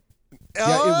respin.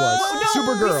 Yeah, it was. No,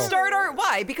 Supergirl. We start our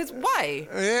why? Because why?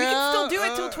 We can still do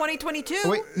it till 2022.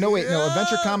 Wait, no.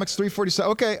 Adventure Comics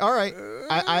 347. Okay, all right.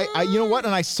 I you know what?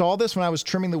 And I saw this when I was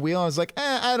trimming the wheel. And I was like,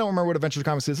 I don't remember what Adventure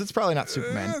Comics is. It's probably not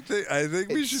Superman. I think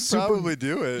we should probably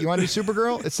do it. You want to do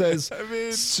Supergirl? It says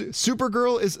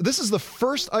Supergirl is. This is the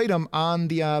first item on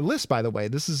the list, by the way.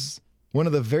 This is one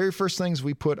of the very first things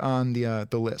we put on the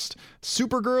list.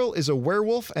 Supergirl is a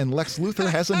werewolf, and Lex Luthor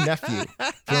has a nephew.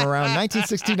 From around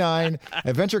 1969,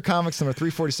 Adventure Comics number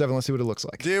 347. Let's see what it looks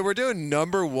like. Dude, we're doing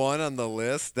number 1 on the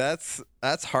list. That's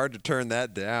hard to turn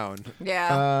that down.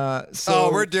 Yeah.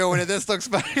 We're doing it. This looks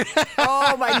fun.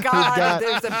 Oh my God!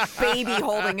 There's a baby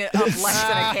holding up Lex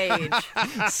in a cage,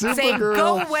 saying,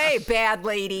 "Go away, bad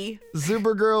lady."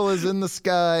 Supergirl is in the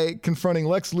sky confronting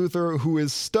Lex Luthor, who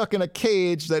is stuck in a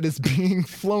cage that is being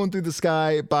flown through the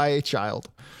sky by a child.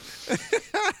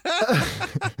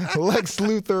 Lex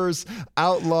Luthor's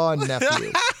outlaw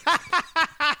nephew.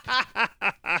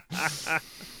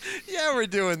 Yeah, we're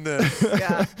doing this.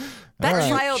 Yeah. That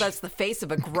child has the face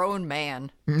of a grown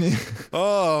man.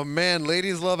 Oh man,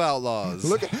 ladies love outlaws.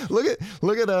 Look at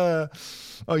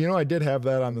oh, you know, I did have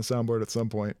that on the soundboard at some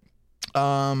point.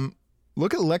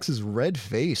 Look at Lex's red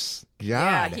face. God.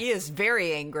 Yeah, he is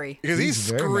very angry. Because he's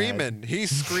screaming.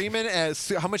 He's screaming at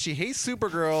how much he hates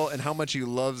Supergirl and how much he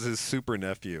loves his super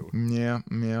nephew. Yeah.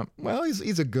 Well,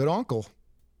 he's a good uncle.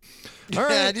 All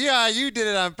right. Yeah, you did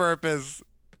it on purpose.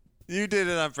 You did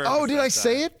it on purpose. Oh, did I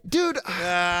say it? Dude.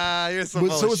 You're so full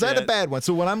So was of that shit. a bad one?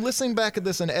 So when I'm listening back at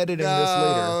this and editing this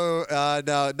later.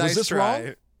 No, nice was this try.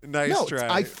 wrong? Nice try.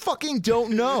 I fucking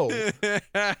don't know. Wait,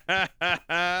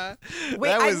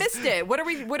 I missed it. What are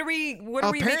we making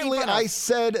Apparently, fun of? I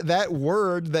said that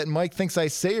word that Mike thinks I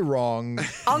say wrong.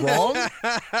 Uncle? Wrong?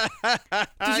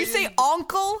 Did you say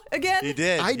uncle again? You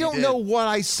did. I don't know what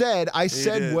I said. I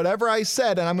said whatever I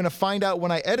said, and I'm going to find out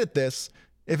when I edit this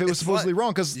if it was supposedly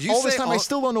wrong. Because all this time, I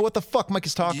still don't know what the fuck Mike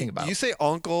is talking about. You say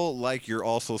uncle like you're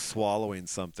also swallowing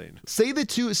something. Say the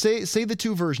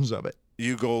two versions of it.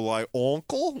 You go like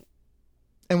uncle?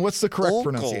 And what's the correct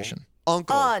pronunciation?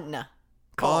 Uncle.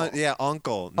 Yeah,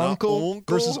 uncle. Uncle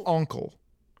versus uncle.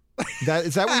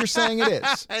 Is that what you're saying it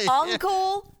is?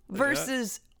 Uncle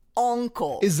versus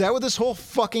uncle. Is that what this whole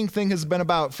fucking thing has been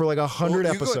about for like 100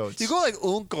 episodes? You go like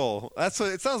uncle. That's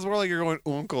what it sounds more like you're going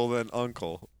uncle than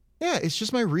uncle. Yeah, it's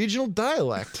just my regional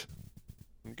dialect.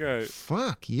 Okay.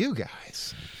 Fuck you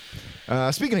guys.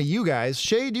 Speaking of you guys,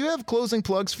 Shay, do you have closing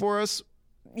plugs for us?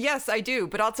 Yes, I do.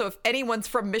 But also, if anyone's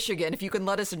from Michigan, if you can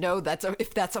let us know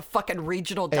if that's a fucking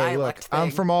regional dialect thing. I'm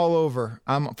from all over.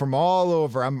 I've got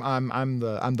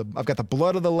the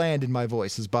blood of the land in my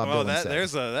voice, as Bob Dylan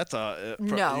said.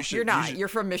 No, you're not. You're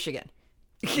from Michigan.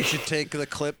 You should take the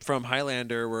clip from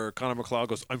Highlander where Connor McCloud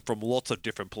goes, "I'm from lots of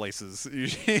different places." You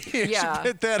should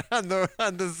put that on the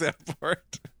soundboard.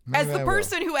 As the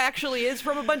person who actually is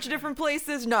from a bunch of different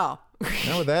places, no.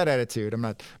 Not with that attitude. I'm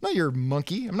not your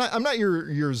monkey. I'm not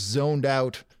your zoned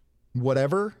out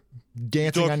whatever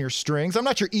dancing on your strings. I'm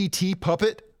not your ET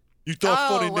puppet. You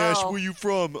talk funny, Nash. Where you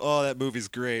from? Oh, that movie's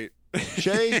great.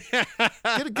 Shay,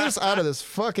 get us out of this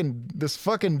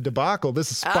fucking debacle,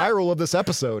 this spiral of this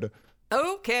episode.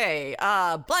 Okay.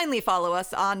 Blindly follow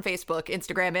us on Facebook,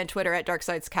 Instagram, and Twitter at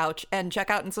Darkside's Couch, and check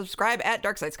out and subscribe at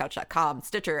darksidescouch.com,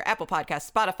 Stitcher, Apple Podcasts,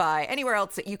 Spotify, anywhere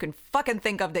else that you can fucking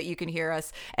think of that you can hear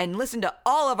us, and listen to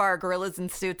all of our Gorillas in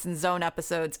Suits and Zone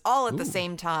episodes all at the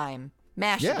same time.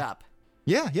 Mash it up.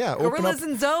 Yeah. Gorillas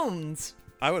and Zones.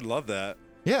 I would love that.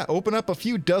 Yeah, open up a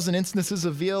few dozen instances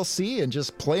of VLC and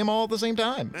just play them all at the same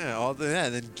time. Yeah, and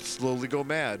then slowly go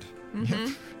mad.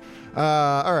 Mm-hmm.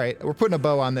 All right, we're putting a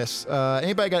bow on this.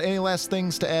 Anybody got any last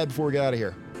things to add before we get out of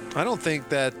here? I don't think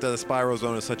that the Spiral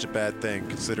Zone is such a bad thing,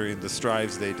 considering the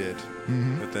strives they did.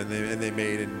 But then they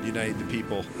made and united the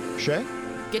people. Shay?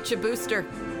 Get your booster.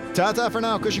 Ta-ta for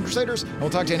now, Christian Crusaders. And we'll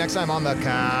talk to you next time on The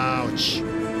Couch.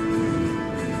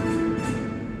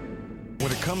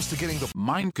 When it comes to getting the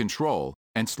mind control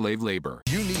and slave labor,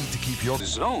 you need to keep your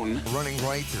zone running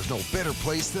right. There's no better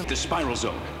place than the Spiral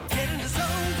Zone. Get in the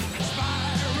zone.